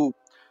to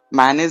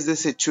manage the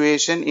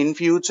situation in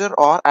future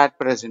or at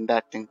present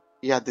acting.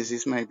 Yeah, this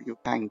is my view.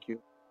 Thank you.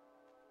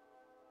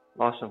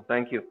 Awesome,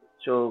 thank you.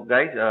 So,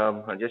 guys,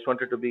 I just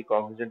wanted to be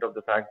cognizant of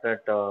the fact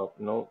that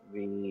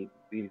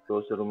we'll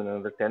close the room in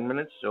another 10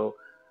 minutes. So,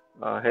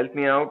 help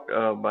me out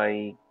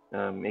by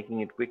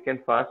making it quick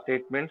and fast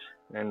statements,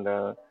 and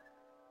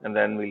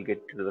then we'll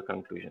get to the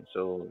conclusion.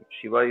 So,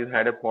 Shiva, you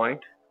had a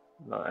point,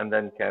 and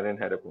then Karen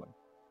had a point.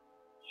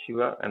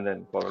 Shiva, and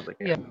then followed by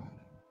Yeah. Karen.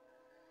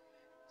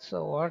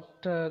 So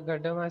what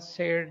Gadam has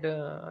said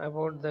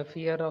about the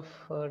fear of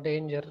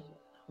danger,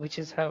 which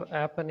is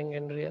happening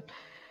in real.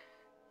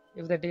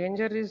 If the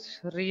danger is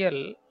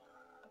real,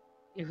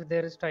 if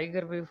there is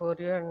tiger before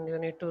you and you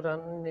need to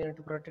run, you need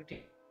to protect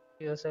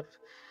yourself,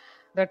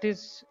 that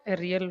is a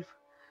real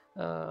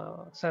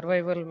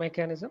survival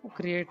mechanism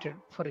created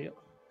for you.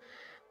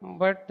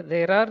 But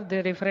there are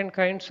the different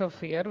kinds of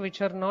fear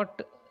which are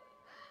not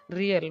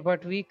real,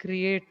 but we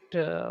create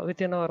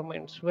within our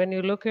minds. When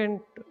you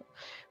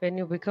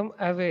become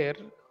aware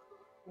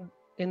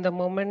in the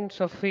moments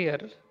of fear,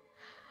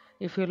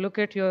 if you look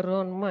at your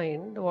own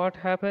mind, what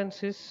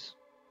happens is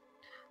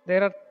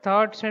there are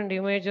thoughts and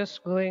images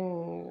going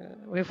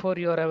before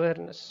your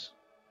awareness.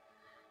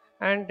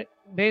 And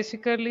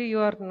basically, you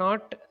are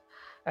not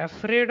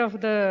afraid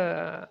of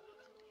the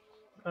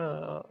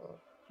uh,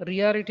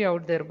 reality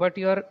out there, but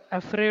you are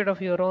afraid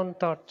of your own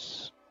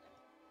thoughts.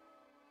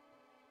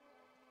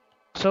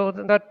 So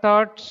the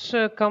thoughts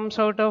comes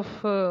out of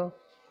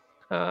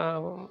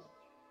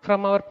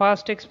from our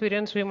past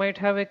experience. We might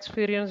have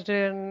experienced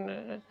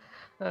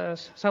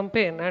some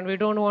pain, and we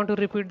don't want to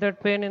repeat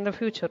that pain in the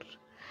future.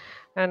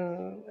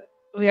 And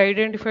we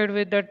identified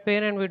with that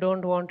pain, and we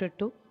don't want it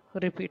to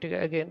repeat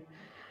again.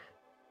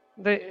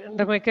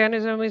 The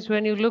mechanism is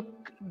when you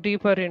look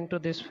deeper into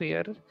this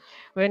fear,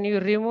 when you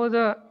remove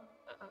the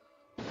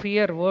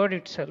fear word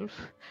itself,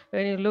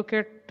 when you look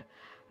at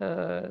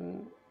uh,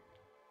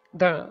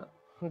 the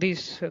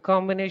this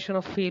combination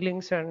of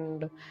feelings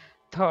and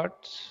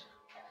thoughts,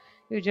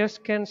 you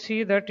just can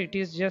see that it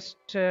is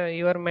just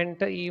your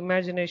mental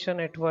imagination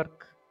at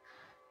work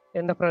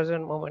in the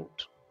present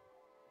moment.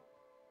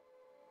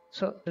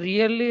 So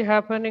really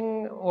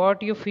happening,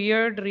 what you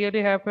feared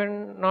really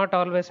happened, not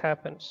always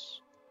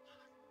happens.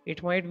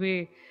 It might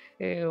be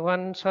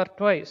once or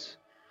twice,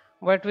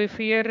 but we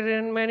fear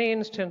in many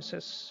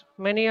instances.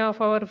 Many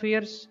of our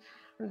fears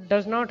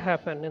does not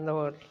happen in the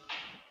world.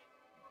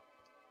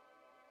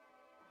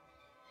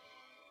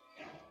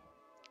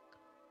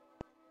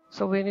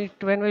 So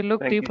when we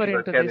look Thank you, deeper Shiva.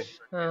 into Karen. this,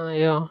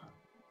 yeah.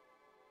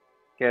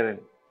 Karen.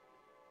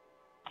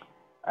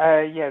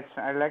 Yes,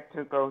 I'd like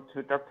to go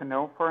to Dr.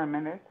 No for a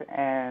minute,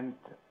 and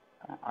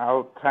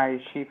I'll tie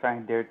Shiva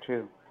in there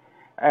too.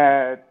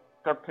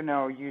 Dr.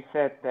 No, you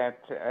said that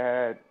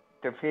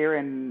the fear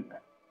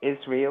is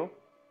real.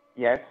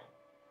 Yes,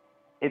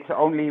 it's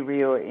only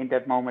real in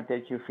that moment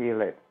that you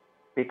feel it,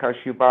 because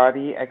your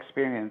body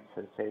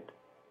experiences it.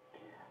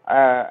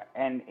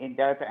 And in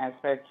that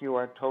aspect, you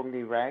are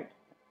totally right,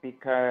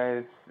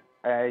 because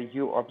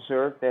you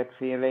observe that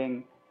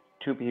feeling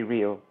to be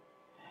real.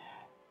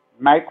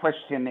 My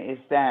question is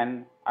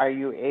then, are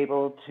you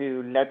able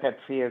to let that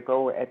fear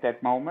go at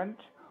that moment,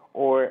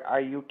 or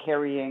are you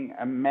carrying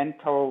a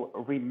mental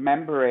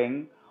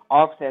remembering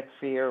of that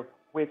fear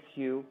with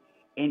you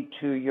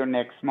into your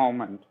next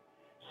moment?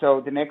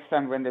 So the next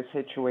time when the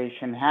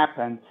situation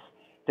happens,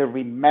 the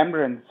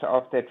remembrance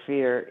of that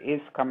fear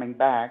is coming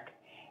back,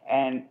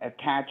 and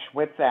attached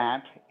with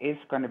that is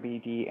going to be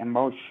the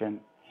emotion.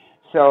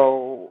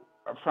 So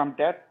from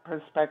that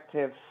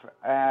perspective,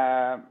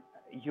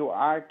 you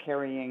are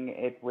carrying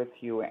it with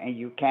you, and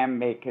you can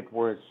make it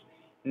worse,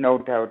 no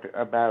doubt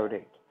about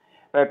it.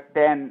 But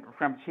then,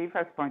 from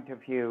Shiva's point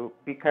of view,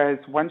 because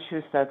once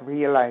you start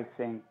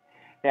realizing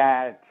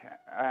that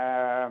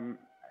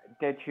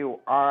that you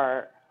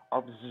are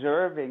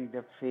observing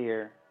the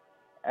fear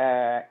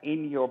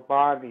in your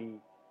body,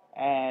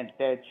 and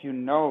that you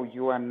know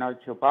you are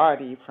not your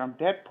body, from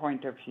that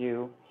point of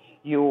view,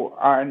 you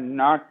are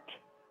not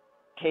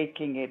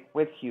taking it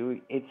with you.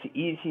 It's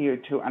easier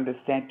to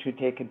understand, to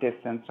take a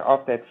distance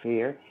of that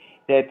fear,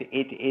 that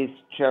it is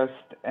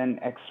just an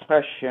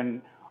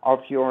expression of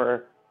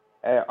your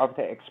of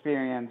the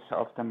experience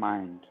of the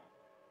mind.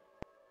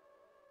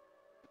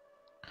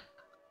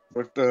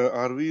 But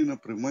are we in a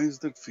premise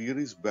that fear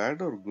is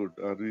bad or good?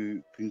 Are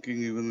we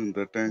thinking even in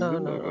that No, angle,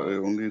 no, or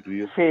no. only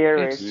real,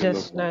 Fear is It's real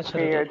or just bad?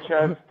 natural. fear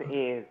just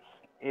is.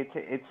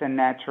 It's a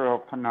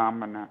natural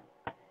phenomenon.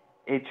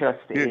 It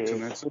just Yeah, it's a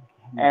is. natural,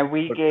 And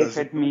we but gave does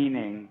it it not?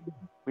 meaning.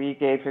 We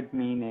gave it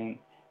meaning.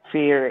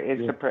 Fear is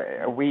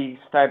Yeah. we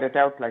started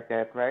out like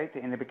that, right?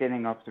 In the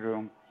beginning of the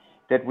room.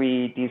 That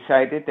we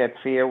decided that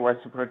fear was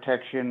a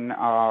protection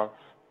of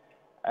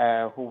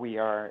who we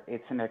are.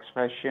 It's an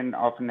expression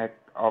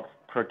of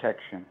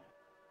protection.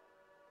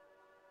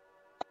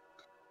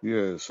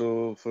 Yeah.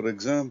 So, for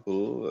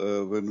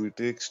example, when we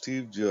take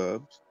Steve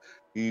Jobs,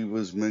 he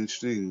was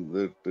mentioning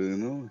that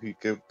he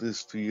kept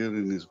this fear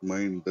in his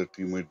mind that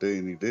he might die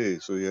any day,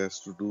 so he has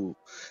to do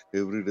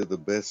every day the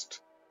best,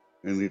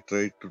 and he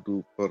tried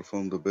to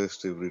perform the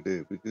best every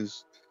day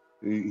because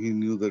he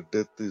knew that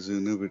death is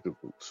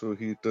inevitable. So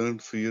he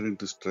turned fear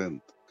into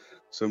strength.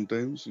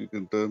 Sometimes you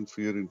can turn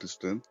fear into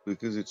strength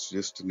because it's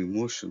just an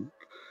emotion.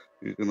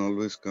 You can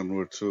always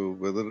convert. So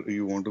whether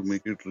you want to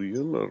make it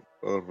real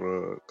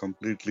or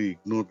completely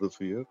ignore the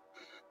fear,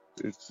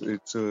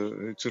 it's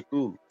a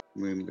tool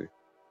mainly,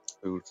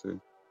 I would say.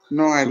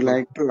 No, I'd So the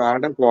like to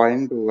add a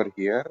point over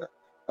here.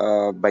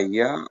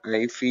 Bhaiya,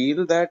 I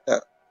feel that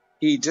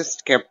he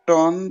just kept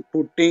on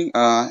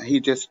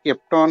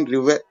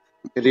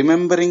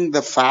remembering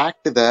the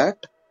fact that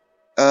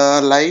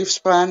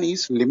lifespan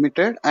is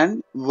limited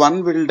and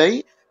one will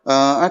die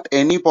at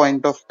any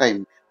point of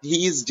time.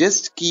 He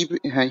just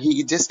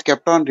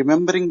kept on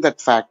remembering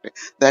that fact.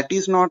 That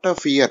is not a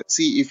fear.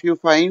 See, if you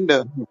find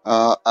a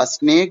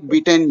snake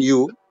bitten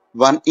you,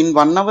 1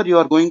 hour you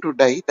are going to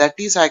die. That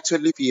is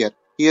actually fear.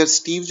 Here,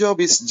 Steve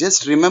Jobs is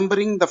just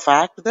remembering the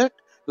fact that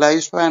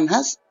lifespan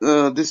has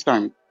this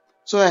time.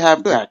 So I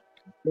have to act.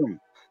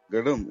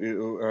 Gadam,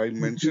 I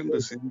mentioned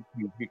the same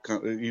thing.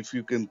 If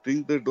you can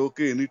think that,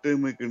 okay,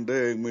 anytime I can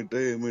die, I may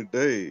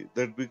die,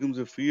 that becomes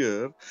a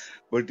fear.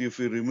 But if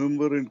you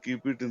remember and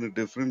keep it in a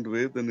different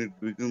way, then it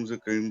becomes a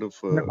kind of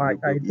No, I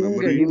think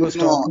memory. he was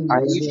No, talking I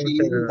more about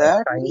feel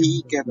that time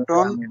he kept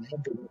on.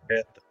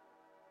 death.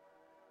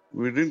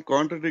 We didn't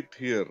contradict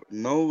here.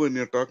 Now, when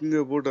you're talking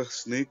about a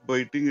snake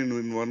biting and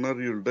in 1 hour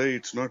you'll die,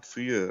 it's not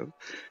fear.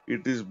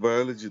 It is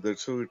biology.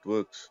 That's how it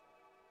works,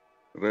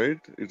 right?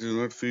 It is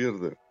not fear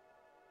there.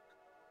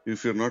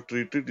 If you're not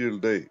treated, you'll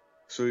die.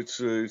 So it's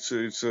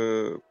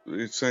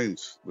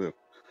science there,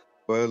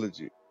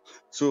 biology.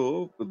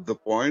 So the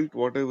point,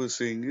 what I was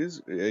saying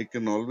is, I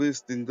can always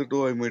think that,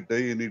 oh, I might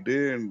die any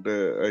day, and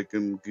I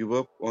can give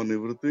up on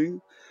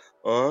everything,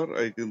 or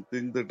I can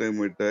think that I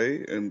might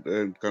die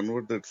and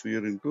convert that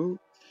fear into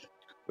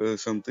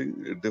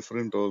something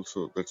different.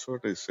 Also, that's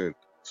what I said.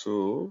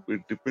 So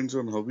it depends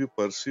on how you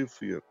perceive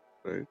fear,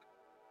 right?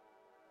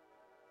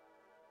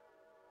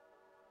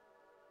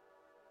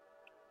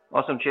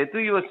 Awesome. Chetu,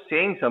 you were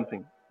saying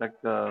something like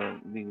no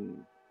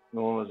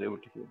one was able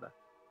to hear that.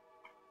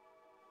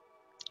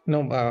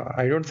 No,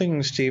 I don't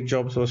think Steve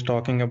Jobs was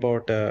talking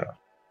about,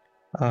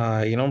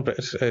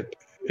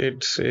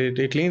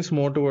 it leans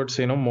more towards,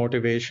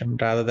 motivation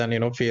rather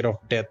than, fear of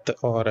death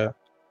or,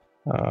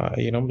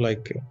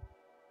 like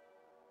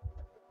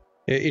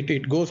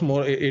it goes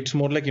more, it's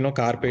more like,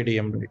 carpe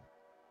diem, right?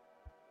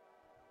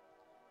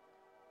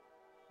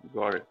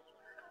 Got it.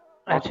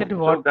 Actually,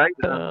 Awesome. So, what guys,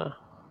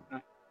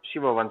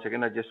 Shiva, one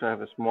second. I just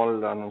have a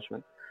small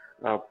announcement.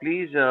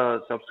 Please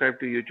subscribe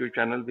to YouTube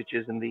channel, which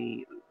is in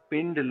the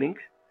pinned link.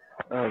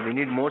 We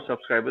need more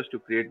subscribers to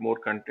create more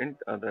content.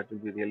 That will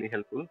be really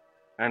helpful.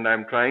 And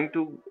I'm trying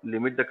to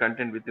limit the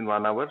content within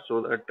 1 hour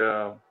so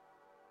that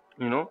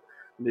you know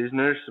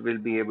listeners will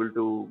be able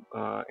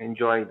to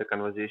enjoy the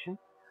conversation.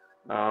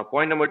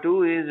 Point number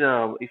two is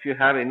if you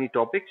have any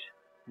topics,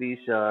 please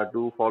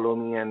do follow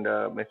me and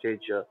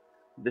message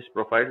this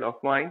profile of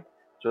mine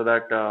so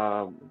that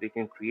we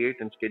can create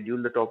and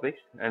schedule the topics.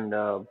 And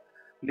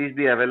please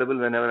be available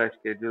whenever I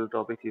schedule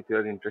topics if you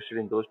are interested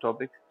in those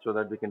topics so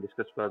that we can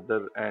discuss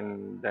further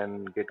and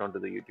then get onto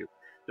the YouTube.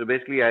 So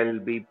basically, I'll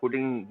be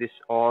putting this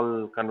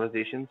all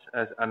conversations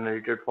as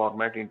unedited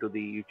format into the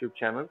YouTube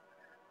channel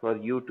for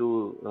you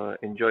to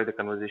enjoy the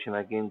conversation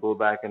again, go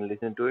back and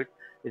listen to it.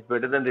 It's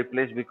better than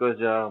replace because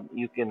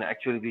you can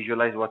actually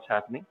visualize what's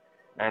happening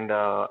and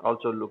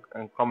also look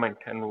and comment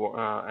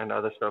and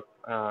other stuff,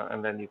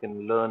 and then you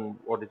can learn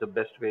what is the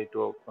best way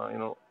to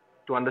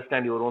to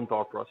understand your own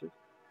thought process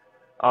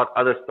or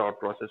others' thought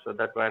process, so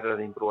that matter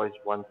improvise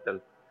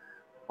oneself.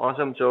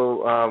 Awesome.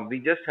 So we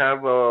just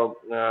have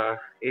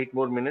 8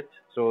 more minutes.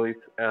 So if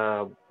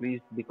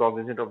please be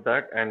cognizant of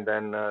that, and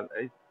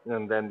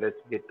then let's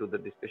get to the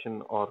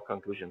discussion or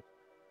conclusion.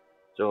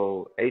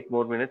 So 8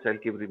 more minutes. I'll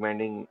keep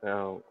reminding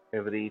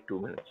every 2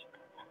 minutes.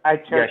 I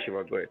Yeah, just,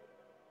 Shiva, go ahead.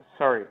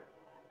 sorry,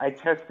 I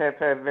just have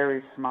a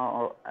very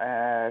small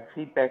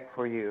feedback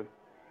for you.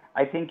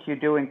 I think you're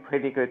doing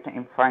pretty good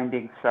in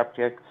finding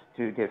subjects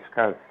to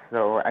discuss,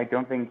 so I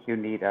don't think you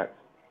need us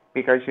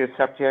because your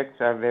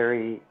subjects are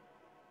very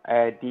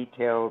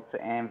detailed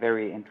and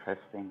very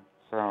interesting.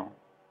 So,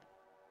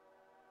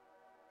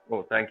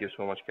 Oh, thank you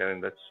so much,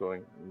 Karen. That's so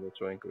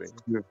encouraging.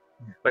 Yeah.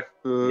 But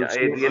yeah, I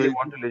So really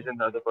want to listen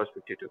to other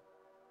perspective too.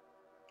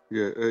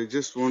 I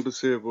just want to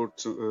say about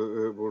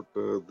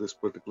this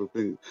particular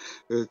thing.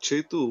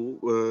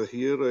 Chetu,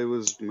 here I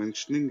was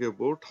mentioning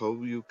about how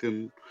you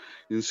can,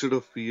 instead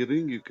of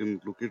fearing, you can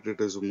look at it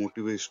as a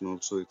motivation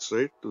also. It's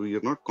right. We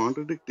are not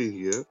contradicting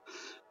here.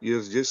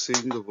 You're just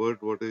saying the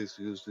word what is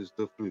used is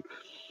different.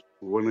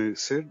 When I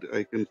said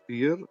I can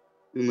fear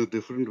in a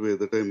different way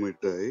that I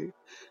might die,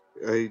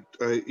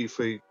 if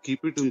I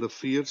keep it in the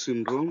fear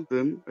syndrome,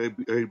 then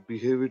I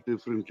behave it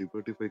differently.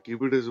 But if I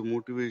keep it as a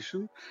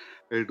motivation,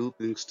 I do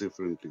things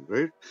differently,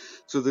 right?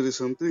 So there is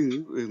something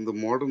in the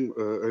modern,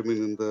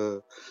 in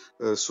the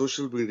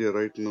social media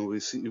right now,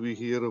 we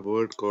hear a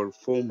word called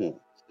FOMO,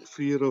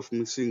 fear of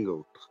missing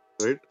out,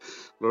 right?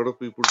 A lot of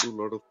people do a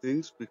lot of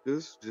things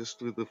because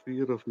just with the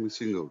fear of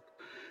missing out.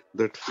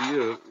 That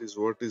fear is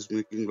what is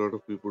making a lot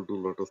of people do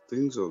a lot of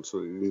things also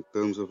in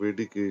terms of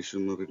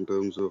education or in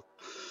terms of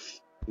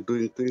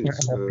doing Yeah, things.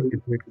 that's a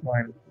great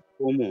point.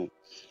 FOMO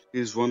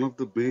is one of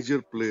the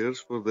major players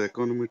for the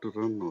economy to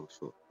run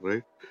also,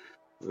 right?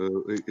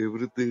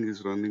 Everything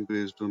is running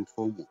based on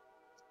FOMO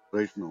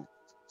right now.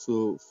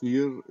 So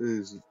fear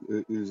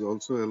is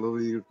also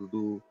allowing you to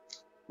do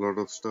a lot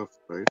of stuff,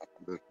 right?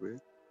 That way.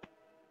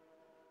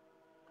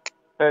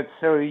 but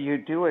so you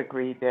do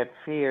agree that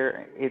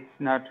fear it's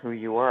not who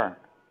you are.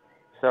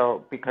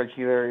 So because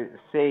you're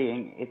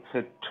saying it's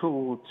a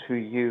tool to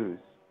use,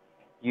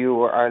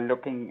 you are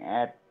looking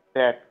at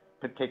that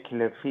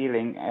particular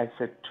feeling as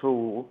a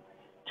tool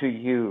to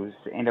use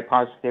in a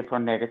positive or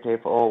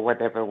negative or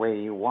whatever way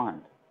you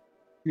want.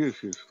 Yes,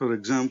 yes. For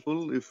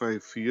example, if I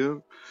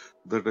fear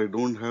that I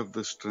don't have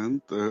the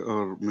strength,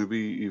 or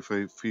maybe if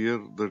I fear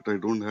that I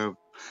don't have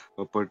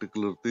a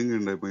particular thing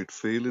and I might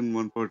fail in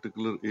one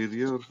particular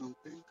area or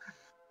something,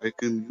 I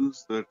can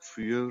use that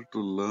fear to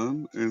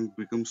learn and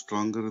become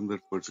stronger in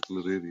that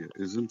particular area,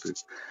 isn't it?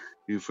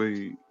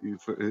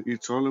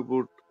 It's all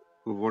about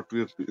what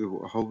we are,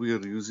 how we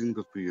are using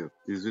the fear.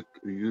 Is it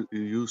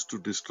used to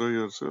destroy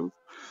yourself,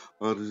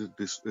 or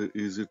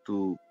is it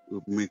to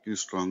make you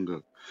stronger?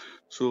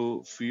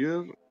 So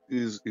fear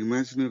is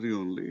imaginary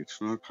only. It's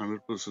not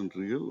 100%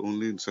 real.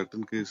 Only in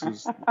certain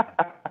cases,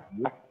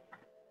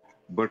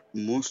 but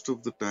most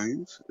of the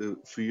times,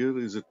 fear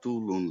is a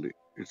tool only.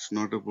 It's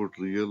not about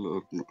real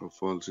or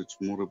false. It's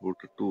more about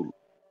a tool.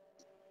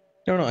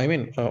 No, no. I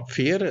mean,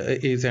 fear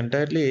is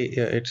entirely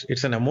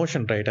it's an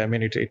emotion, right? I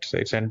mean,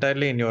 it's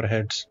entirely in your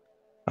heads.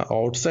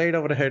 Outside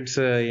our heads,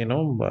 the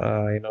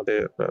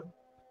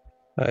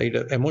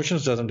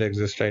emotions doesn't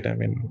exist, right? I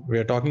mean, we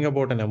are talking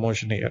about an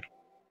emotion here.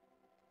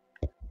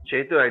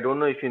 Chetu, I don't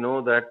know if you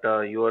know that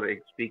you are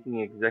speaking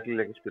exactly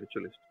like a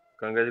spiritualist.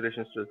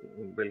 Congratulations to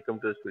welcome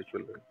to the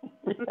spiritual world.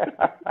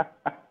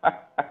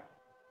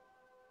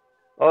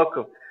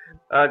 Okay,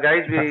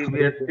 guys, we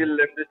are still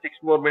left with 6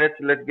 more minutes.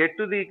 Let's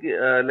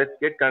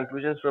get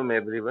conclusions from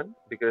everyone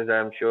because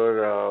I'm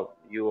sure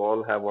you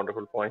all have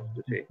wonderful points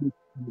to say.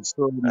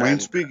 So, And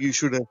Mindspeak, you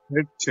should have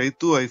said,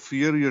 Chaitu, I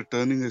fear you're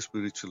turning a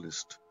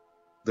spiritualist.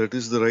 That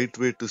is the right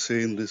way to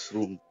say in this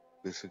room,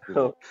 basically.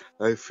 so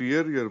I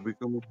fear you're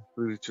becoming a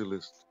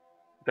spiritualist.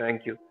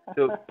 thank you.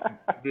 So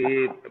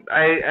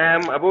I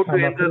am about to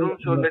end the room.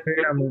 So let's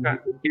get I'm to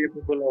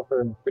incapable of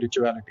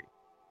spirituality.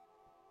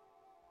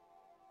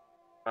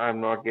 I'm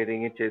not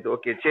getting it, Chetu.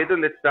 Okay, Chetu,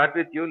 let's start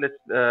with you.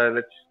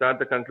 Let's start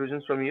the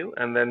conclusions from you,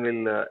 and then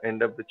we'll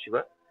end up with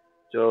Shiva.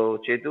 So,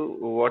 Chetu,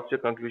 what's your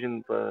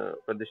conclusion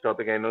for this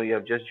topic? I know you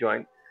have just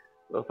joined.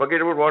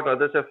 Forget about what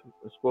others have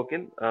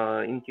spoken.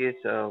 In case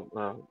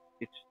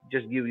it's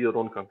just give your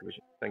own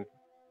conclusion. Thank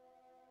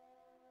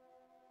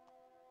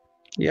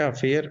Yeah,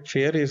 fear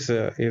is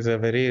a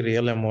very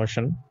real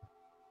emotion,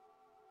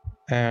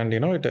 and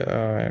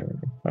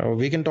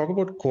we can talk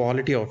about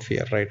quality of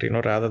fear, right?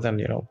 Rather than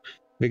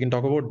we can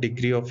talk about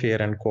degree of fear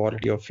and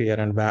quality of fear,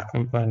 and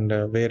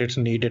where it's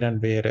needed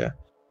and where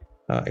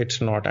it's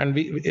not, and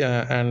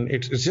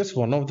it's just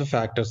one of the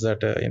factors that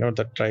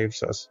that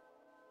drives us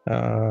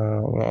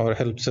or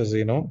helps us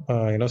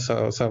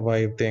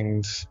survive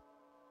things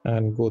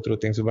and go through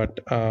things. But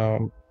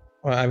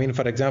I mean,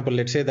 for example,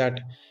 let's say that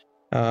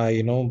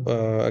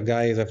a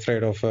guy is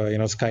afraid of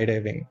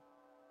skydiving,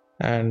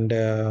 and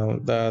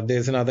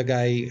there's another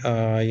guy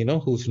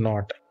who's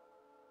not,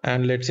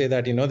 and let's say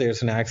that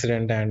there's an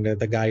accident and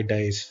the guy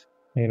dies,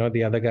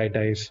 the other guy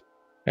dies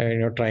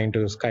trying to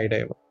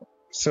skydive.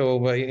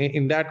 So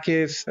in that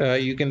case,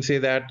 you can say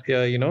that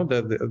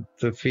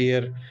the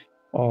fear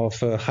of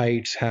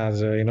heights has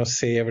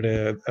saved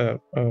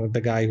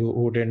the guy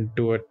who didn't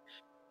do it.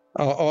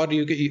 Or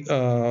you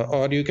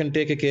can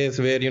take a case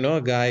where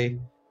a guy,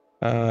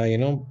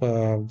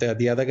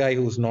 the other guy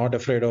who's not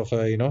afraid of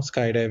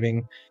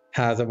skydiving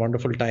has a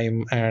wonderful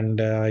time, and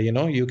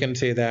you can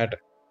say that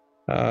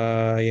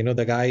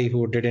the guy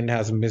who didn't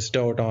has missed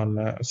out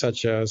on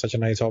such a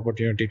nice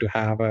opportunity to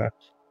have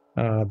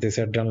this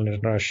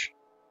adrenaline rush.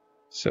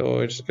 So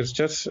it's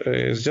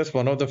just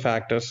one of the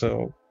factors.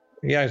 So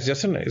yeah, it's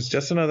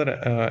just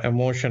another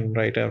emotion,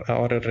 right?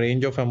 Or a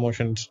range of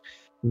emotions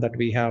that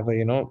we have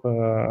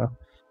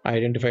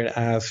identified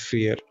as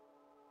fear.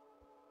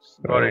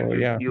 you. Got it. So You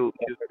yeah. you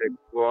you said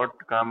what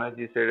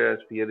Kamaji said as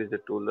fear is a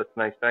tool. That's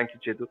nice. Thank you,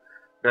 Chetu.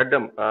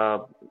 Radham,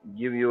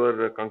 give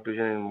your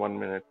conclusion in 1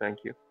 minute. Thank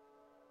you.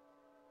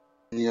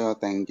 Yeah,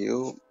 thank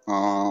you.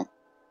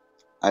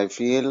 I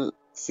feel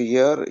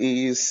fear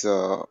is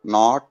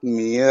not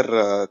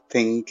mere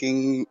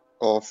thinking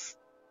of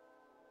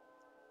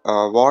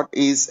what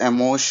is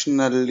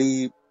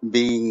emotionally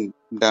being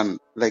done.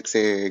 Like,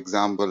 say,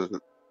 example,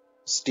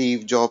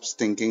 Steve Jobs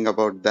thinking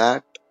about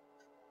that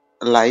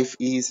life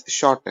is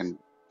shortened.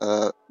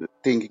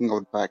 Thinking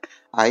out back,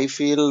 I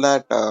feel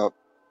that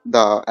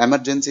the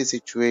emergency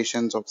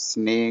situations of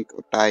snake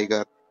or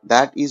tiger,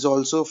 that is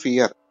also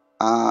fear.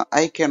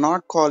 I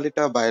cannot call it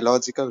a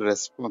biological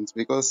response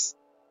because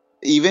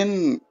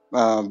even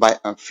by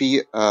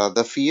fear,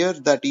 the fear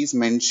that is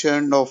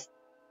mentioned of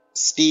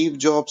Steve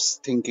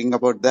Jobs thinking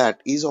about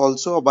that is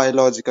also a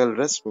biological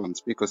response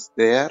because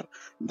there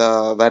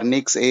the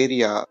vernix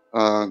area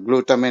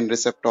glutamine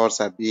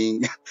receptors are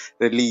being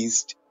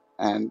released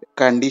and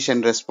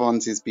conditioned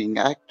response is being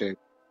acted.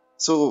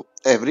 So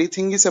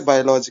everything is a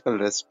biological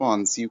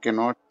response. You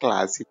cannot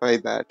classify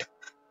that.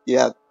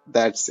 Yeah,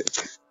 that's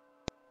it.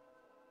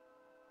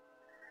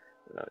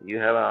 You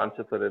have an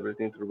answer for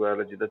everything through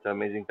biology. That's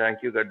amazing.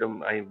 Thank you,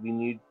 Gadam. We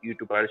need you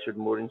to participate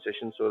more in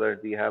sessions so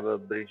that we have a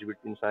bridge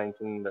between science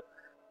and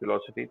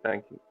philosophy.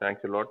 Thank you.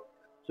 Thanks a lot.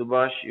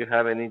 Subhash, you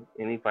have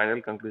any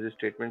final conclusive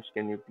statements?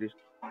 Can you please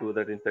do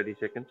that in 30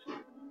 seconds?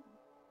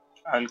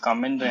 I'll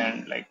come in the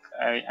end. Like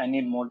I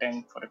need more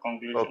time for a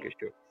conclusion. Okay,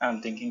 sure.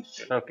 I'm thinking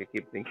still. Okay,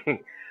 keep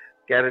thinking.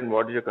 Karen,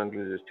 what is your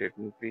conclusive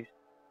statement, please?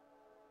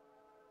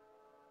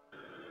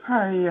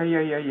 Hi, yeah,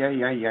 yeah, yeah,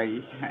 yeah, yeah,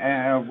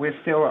 yeah. We're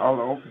still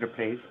all over the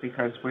place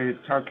because we're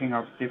talking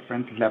of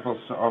different levels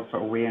of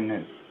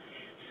awareness.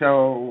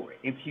 So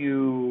if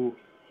you,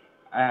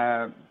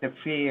 the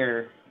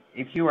fear,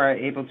 if you are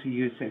able to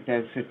use it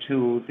as a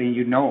tool, then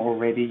you know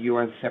already you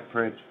are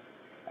separate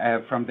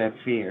from that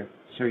fear.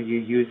 So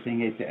you're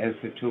using it as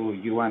a tool.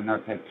 You are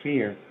not that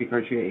fear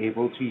because you're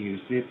able to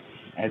use it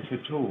as a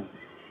tool.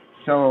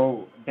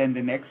 So then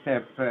the next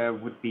step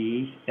would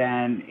be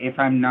then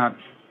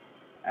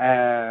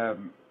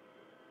um,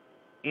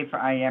 if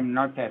I am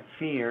not that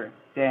fear,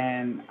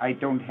 then I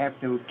don't have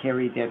to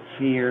carry that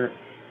fear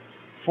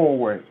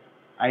forward.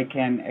 I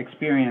can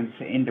experience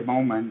in the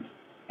moment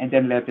and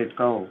then let it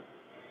go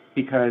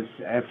because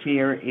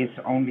fear is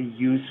only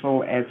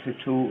useful as a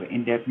tool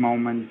in that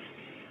moment.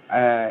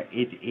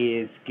 It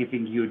is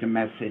giving you the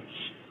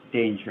message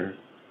danger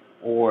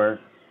or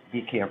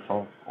be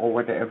careful or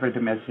whatever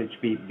the message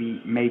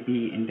may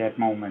be in that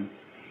moment.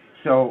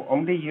 So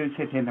only use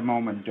it in the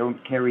moment.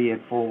 Don't carry it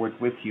forward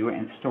with you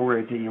and store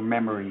it in your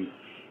memory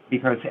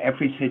because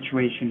every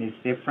situation is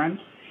different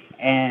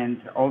and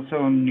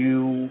also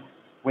new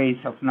ways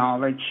of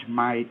knowledge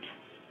might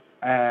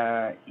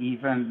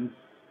even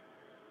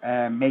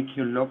make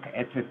you look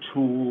at the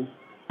tool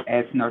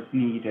as not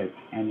needed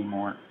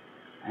anymore.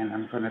 And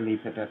I'm going to leave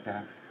it at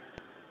that.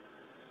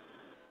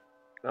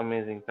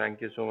 Amazing.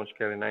 Thank you so much,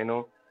 Karen. I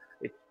know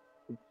it's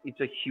it's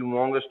a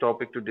humongous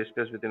topic to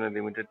discuss within a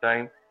limited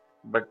time,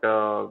 but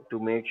to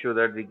make sure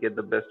that we get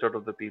the best out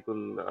of the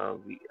people,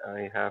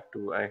 I had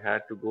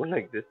to go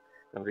like this.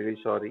 I'm really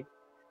sorry,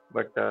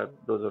 but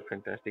those are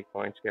fantastic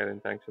points, Karen.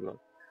 Thanks a lot.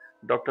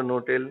 Dr.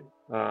 Notel,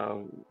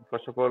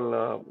 first of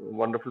all,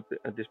 wonderful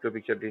display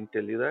picture. Didn't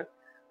tell you that.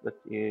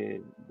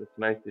 That's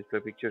nice display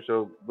picture.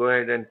 So go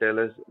ahead and tell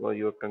us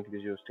your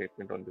conclusive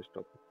statement on this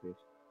topic, please.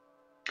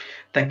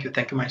 Thank you,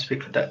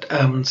 Mindspeak, for that.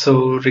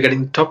 So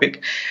regarding the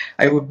topic,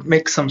 I would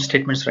make some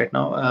statements right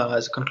now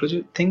as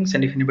conclusive things,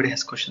 and if anybody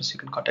has questions, you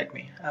can contact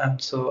me.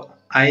 So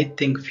I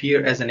think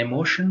fear as an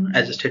emotion,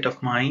 as a state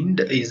of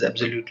mind, is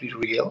absolutely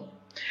real,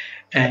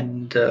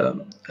 and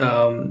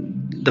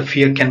the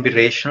fear can be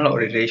rational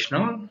or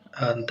irrational.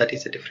 That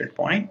is a different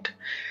point,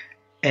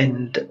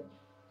 and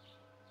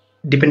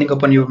depending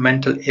upon your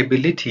mental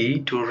ability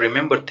to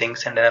remember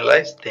things and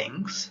analyze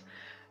things,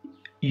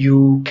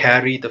 you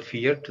carry the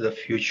fear to the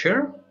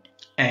future,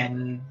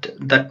 and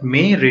that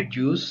may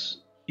reduce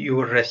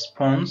your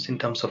response in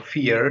terms of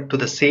fear to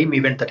the same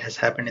event that has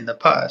happened in the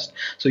past.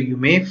 So you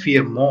may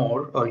fear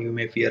more or you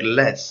may fear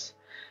less.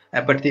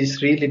 But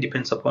this really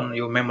depends upon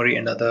your memory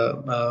and other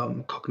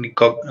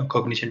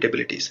cognition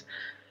abilities.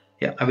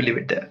 Yeah, I will leave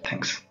it there.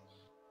 Thanks.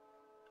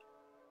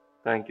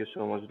 Thank you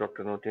so much,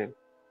 Dr. Notel.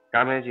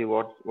 Kameji,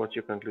 what's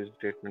your conclusive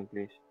statement,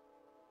 please?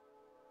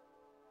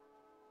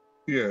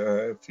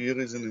 Yeah, fear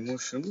is an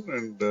emotion,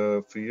 and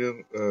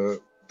fear.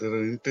 There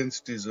are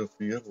intensities of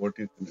fear. What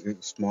you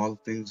can, small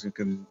things you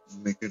can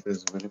make it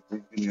as very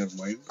big in your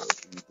mind.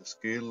 The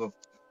scale of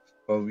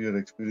how we are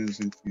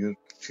experiencing fear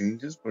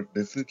changes, but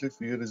definitely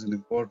fear is an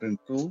important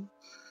tool.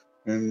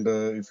 And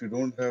if you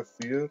don't have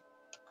fear,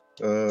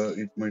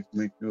 it might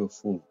make you a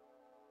fool.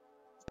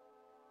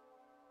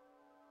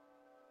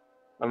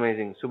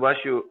 Amazing.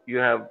 Subhash, you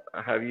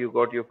have you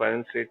got your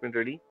final statement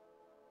ready?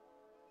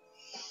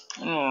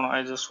 No,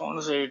 I just want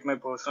to say it my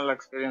personal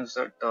experience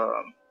that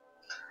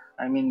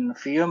I mean,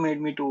 fear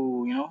made me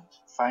to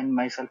find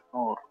myself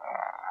more.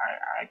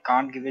 I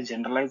can't give a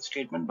generalized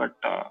statement, but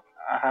I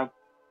have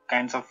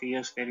kinds of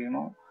fears where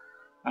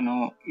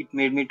it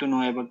made me to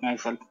know about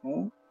myself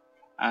more,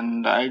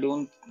 and I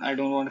don't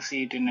want to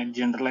see it in a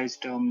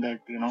generalized term that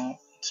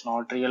it's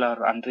not real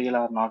or unreal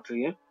or not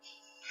real.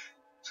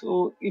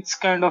 So it's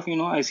kind of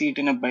I see it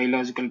in a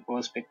biological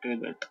perspective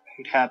that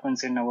it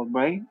happens in our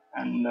brain,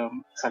 and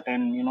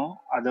certain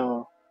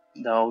other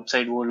the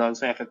outside world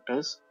also affect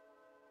us,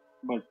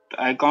 but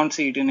I can't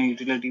see it in a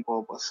utility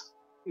purpose.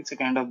 It's a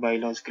kind of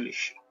biological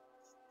issue.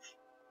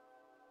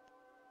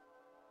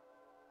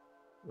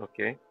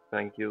 Okay.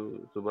 Thank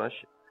you,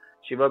 Subhash.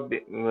 Shiva,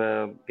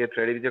 get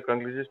ready with your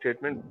conclusive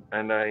statement,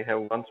 and I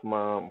have one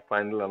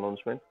final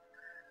announcement.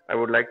 I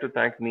would like to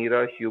thank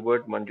Meera,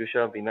 Hubert,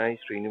 Manjusha, Vinay,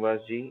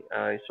 Srinivas ji.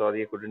 I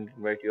sorry I couldn't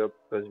invite you up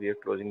because we are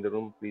closing the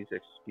room. Please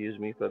excuse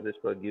me for this,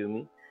 forgive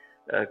me.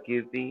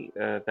 Kirti,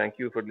 thank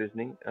you for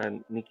listening.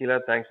 And Nikhila,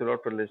 thanks a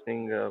lot for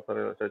listening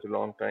for such a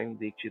long time.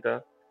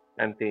 Deekshita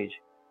and Tej.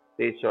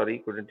 Tej,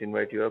 sorry, couldn't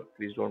invite you up.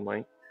 Please don't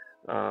mind.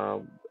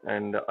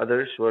 And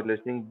others who are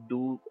listening,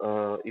 do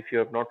if you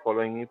are not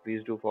following me,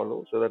 please do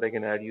follow so that I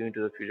can add you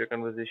into the future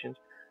conversations.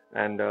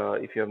 And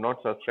if you have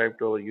not subscribed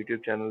to our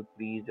YouTube channel,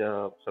 please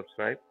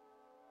subscribe.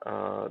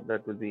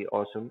 That will be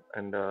awesome,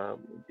 and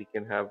we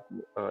can have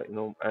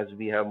as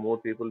we have more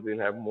people, we'll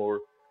have more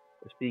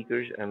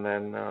speakers, and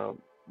then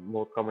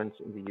more comments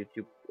in the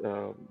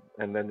YouTube,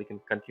 and then we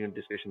can continue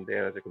discussion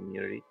there as a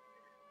community.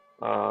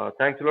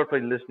 Thanks a lot for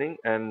listening,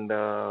 and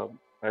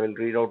I will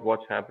read out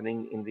what's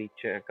happening in the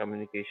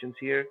communications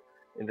here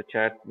in the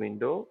chat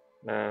window.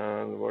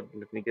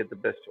 Let me get the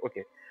best.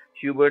 Okay,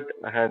 Hubert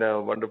had a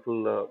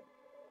wonderful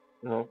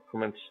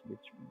comments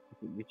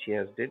which he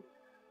has did.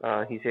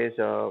 He says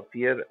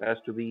fear has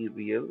to be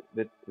real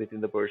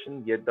within the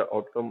person, yet the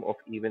outcome of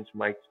events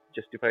might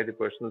justify the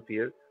personal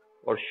fear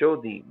or show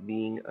the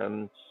being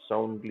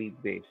unsoundly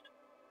based.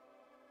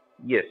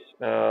 Yes,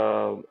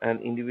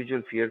 an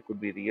individual fear could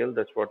be real.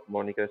 That's what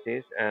Monica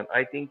says. And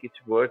I think it's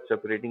worth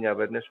separating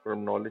awareness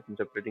from knowledge and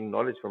separating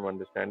knowledge from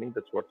understanding.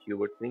 That's what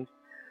Hubert thinks.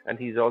 And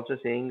he's also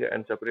saying,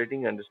 and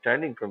separating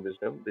understanding from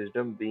wisdom,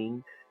 wisdom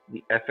being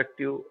the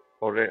effective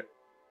or a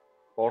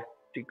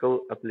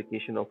practical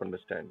application of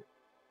understanding.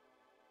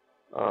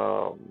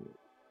 Um,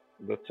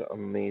 that's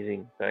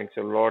amazing. Thanks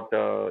a lot,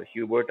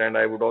 Hubert. And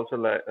I would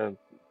also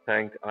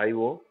thank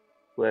Ivo,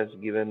 who has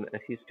given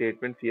his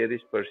statement. Fear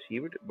is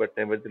perceived, but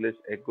nevertheless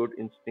a good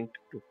instinct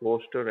to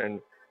foster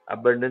an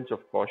abundance of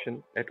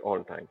caution at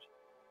all times.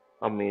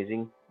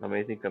 Amazing,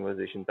 amazing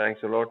conversation.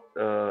 Thanks a lot,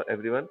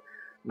 everyone.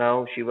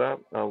 Now, Shiva,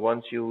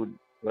 once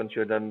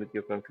you're done with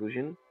your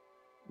conclusion,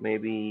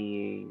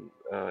 maybe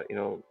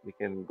we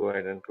can go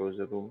ahead and close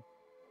the room.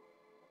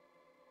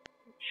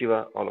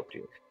 Shiva, all up to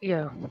you.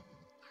 Yeah.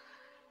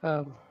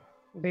 Um,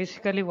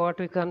 Basically, what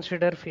we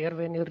consider fear,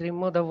 when you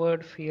remove the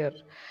word fear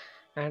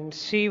and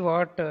see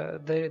what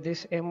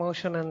this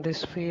emotion and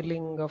this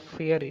feeling of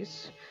fear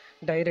is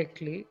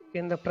directly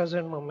in the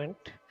present moment,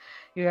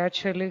 you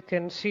actually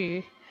can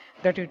see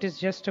that it is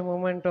just a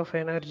moment of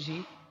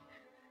energy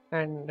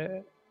and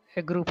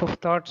a group of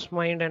thoughts,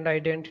 mind, and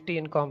identity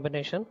in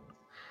combination.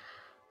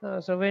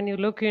 So when you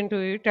look into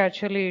it,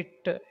 actually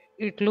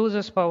it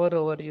loses power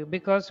over you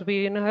because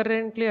we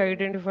inherently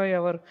identify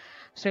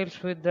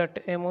ourselves with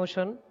that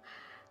emotion,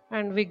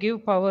 and we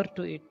give power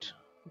to it.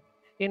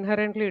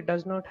 Inherently, it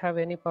does not have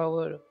any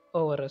power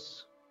over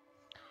us.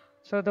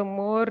 So the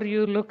more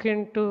you look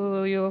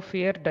into your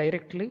fear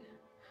directly,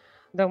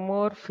 the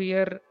more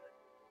fear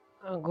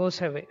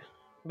goes away,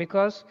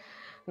 because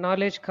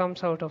knowledge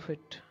comes out of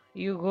it.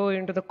 You go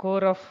into the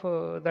core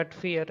of that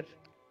fear.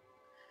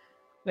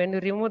 When you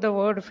remove the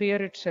word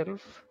fear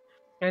itself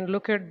and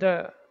look at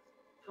the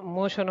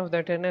motion of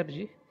that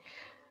energy,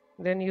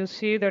 then you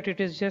see that it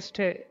is just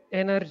a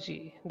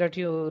energy that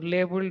you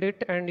labeled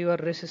it and you are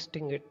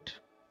resisting it.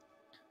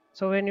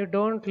 So when you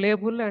don't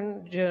label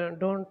and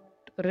don't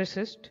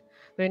resist,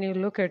 when you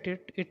look at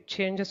it, it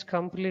changes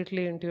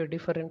completely into a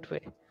different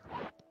way.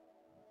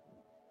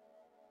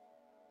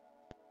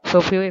 So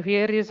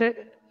fear is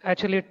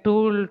actually a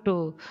tool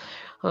to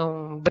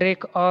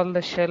break all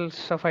the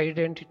shells of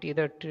identity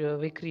that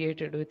we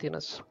created within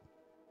us.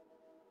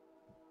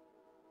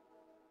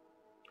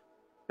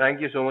 Thank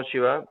you so much,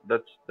 Shiva.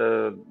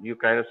 You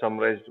kind of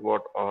summarized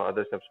what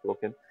others have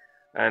spoken.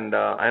 And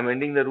I'm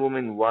ending the room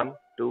in 1,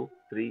 2,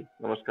 3.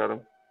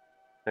 Namaskaram.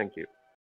 Thank you.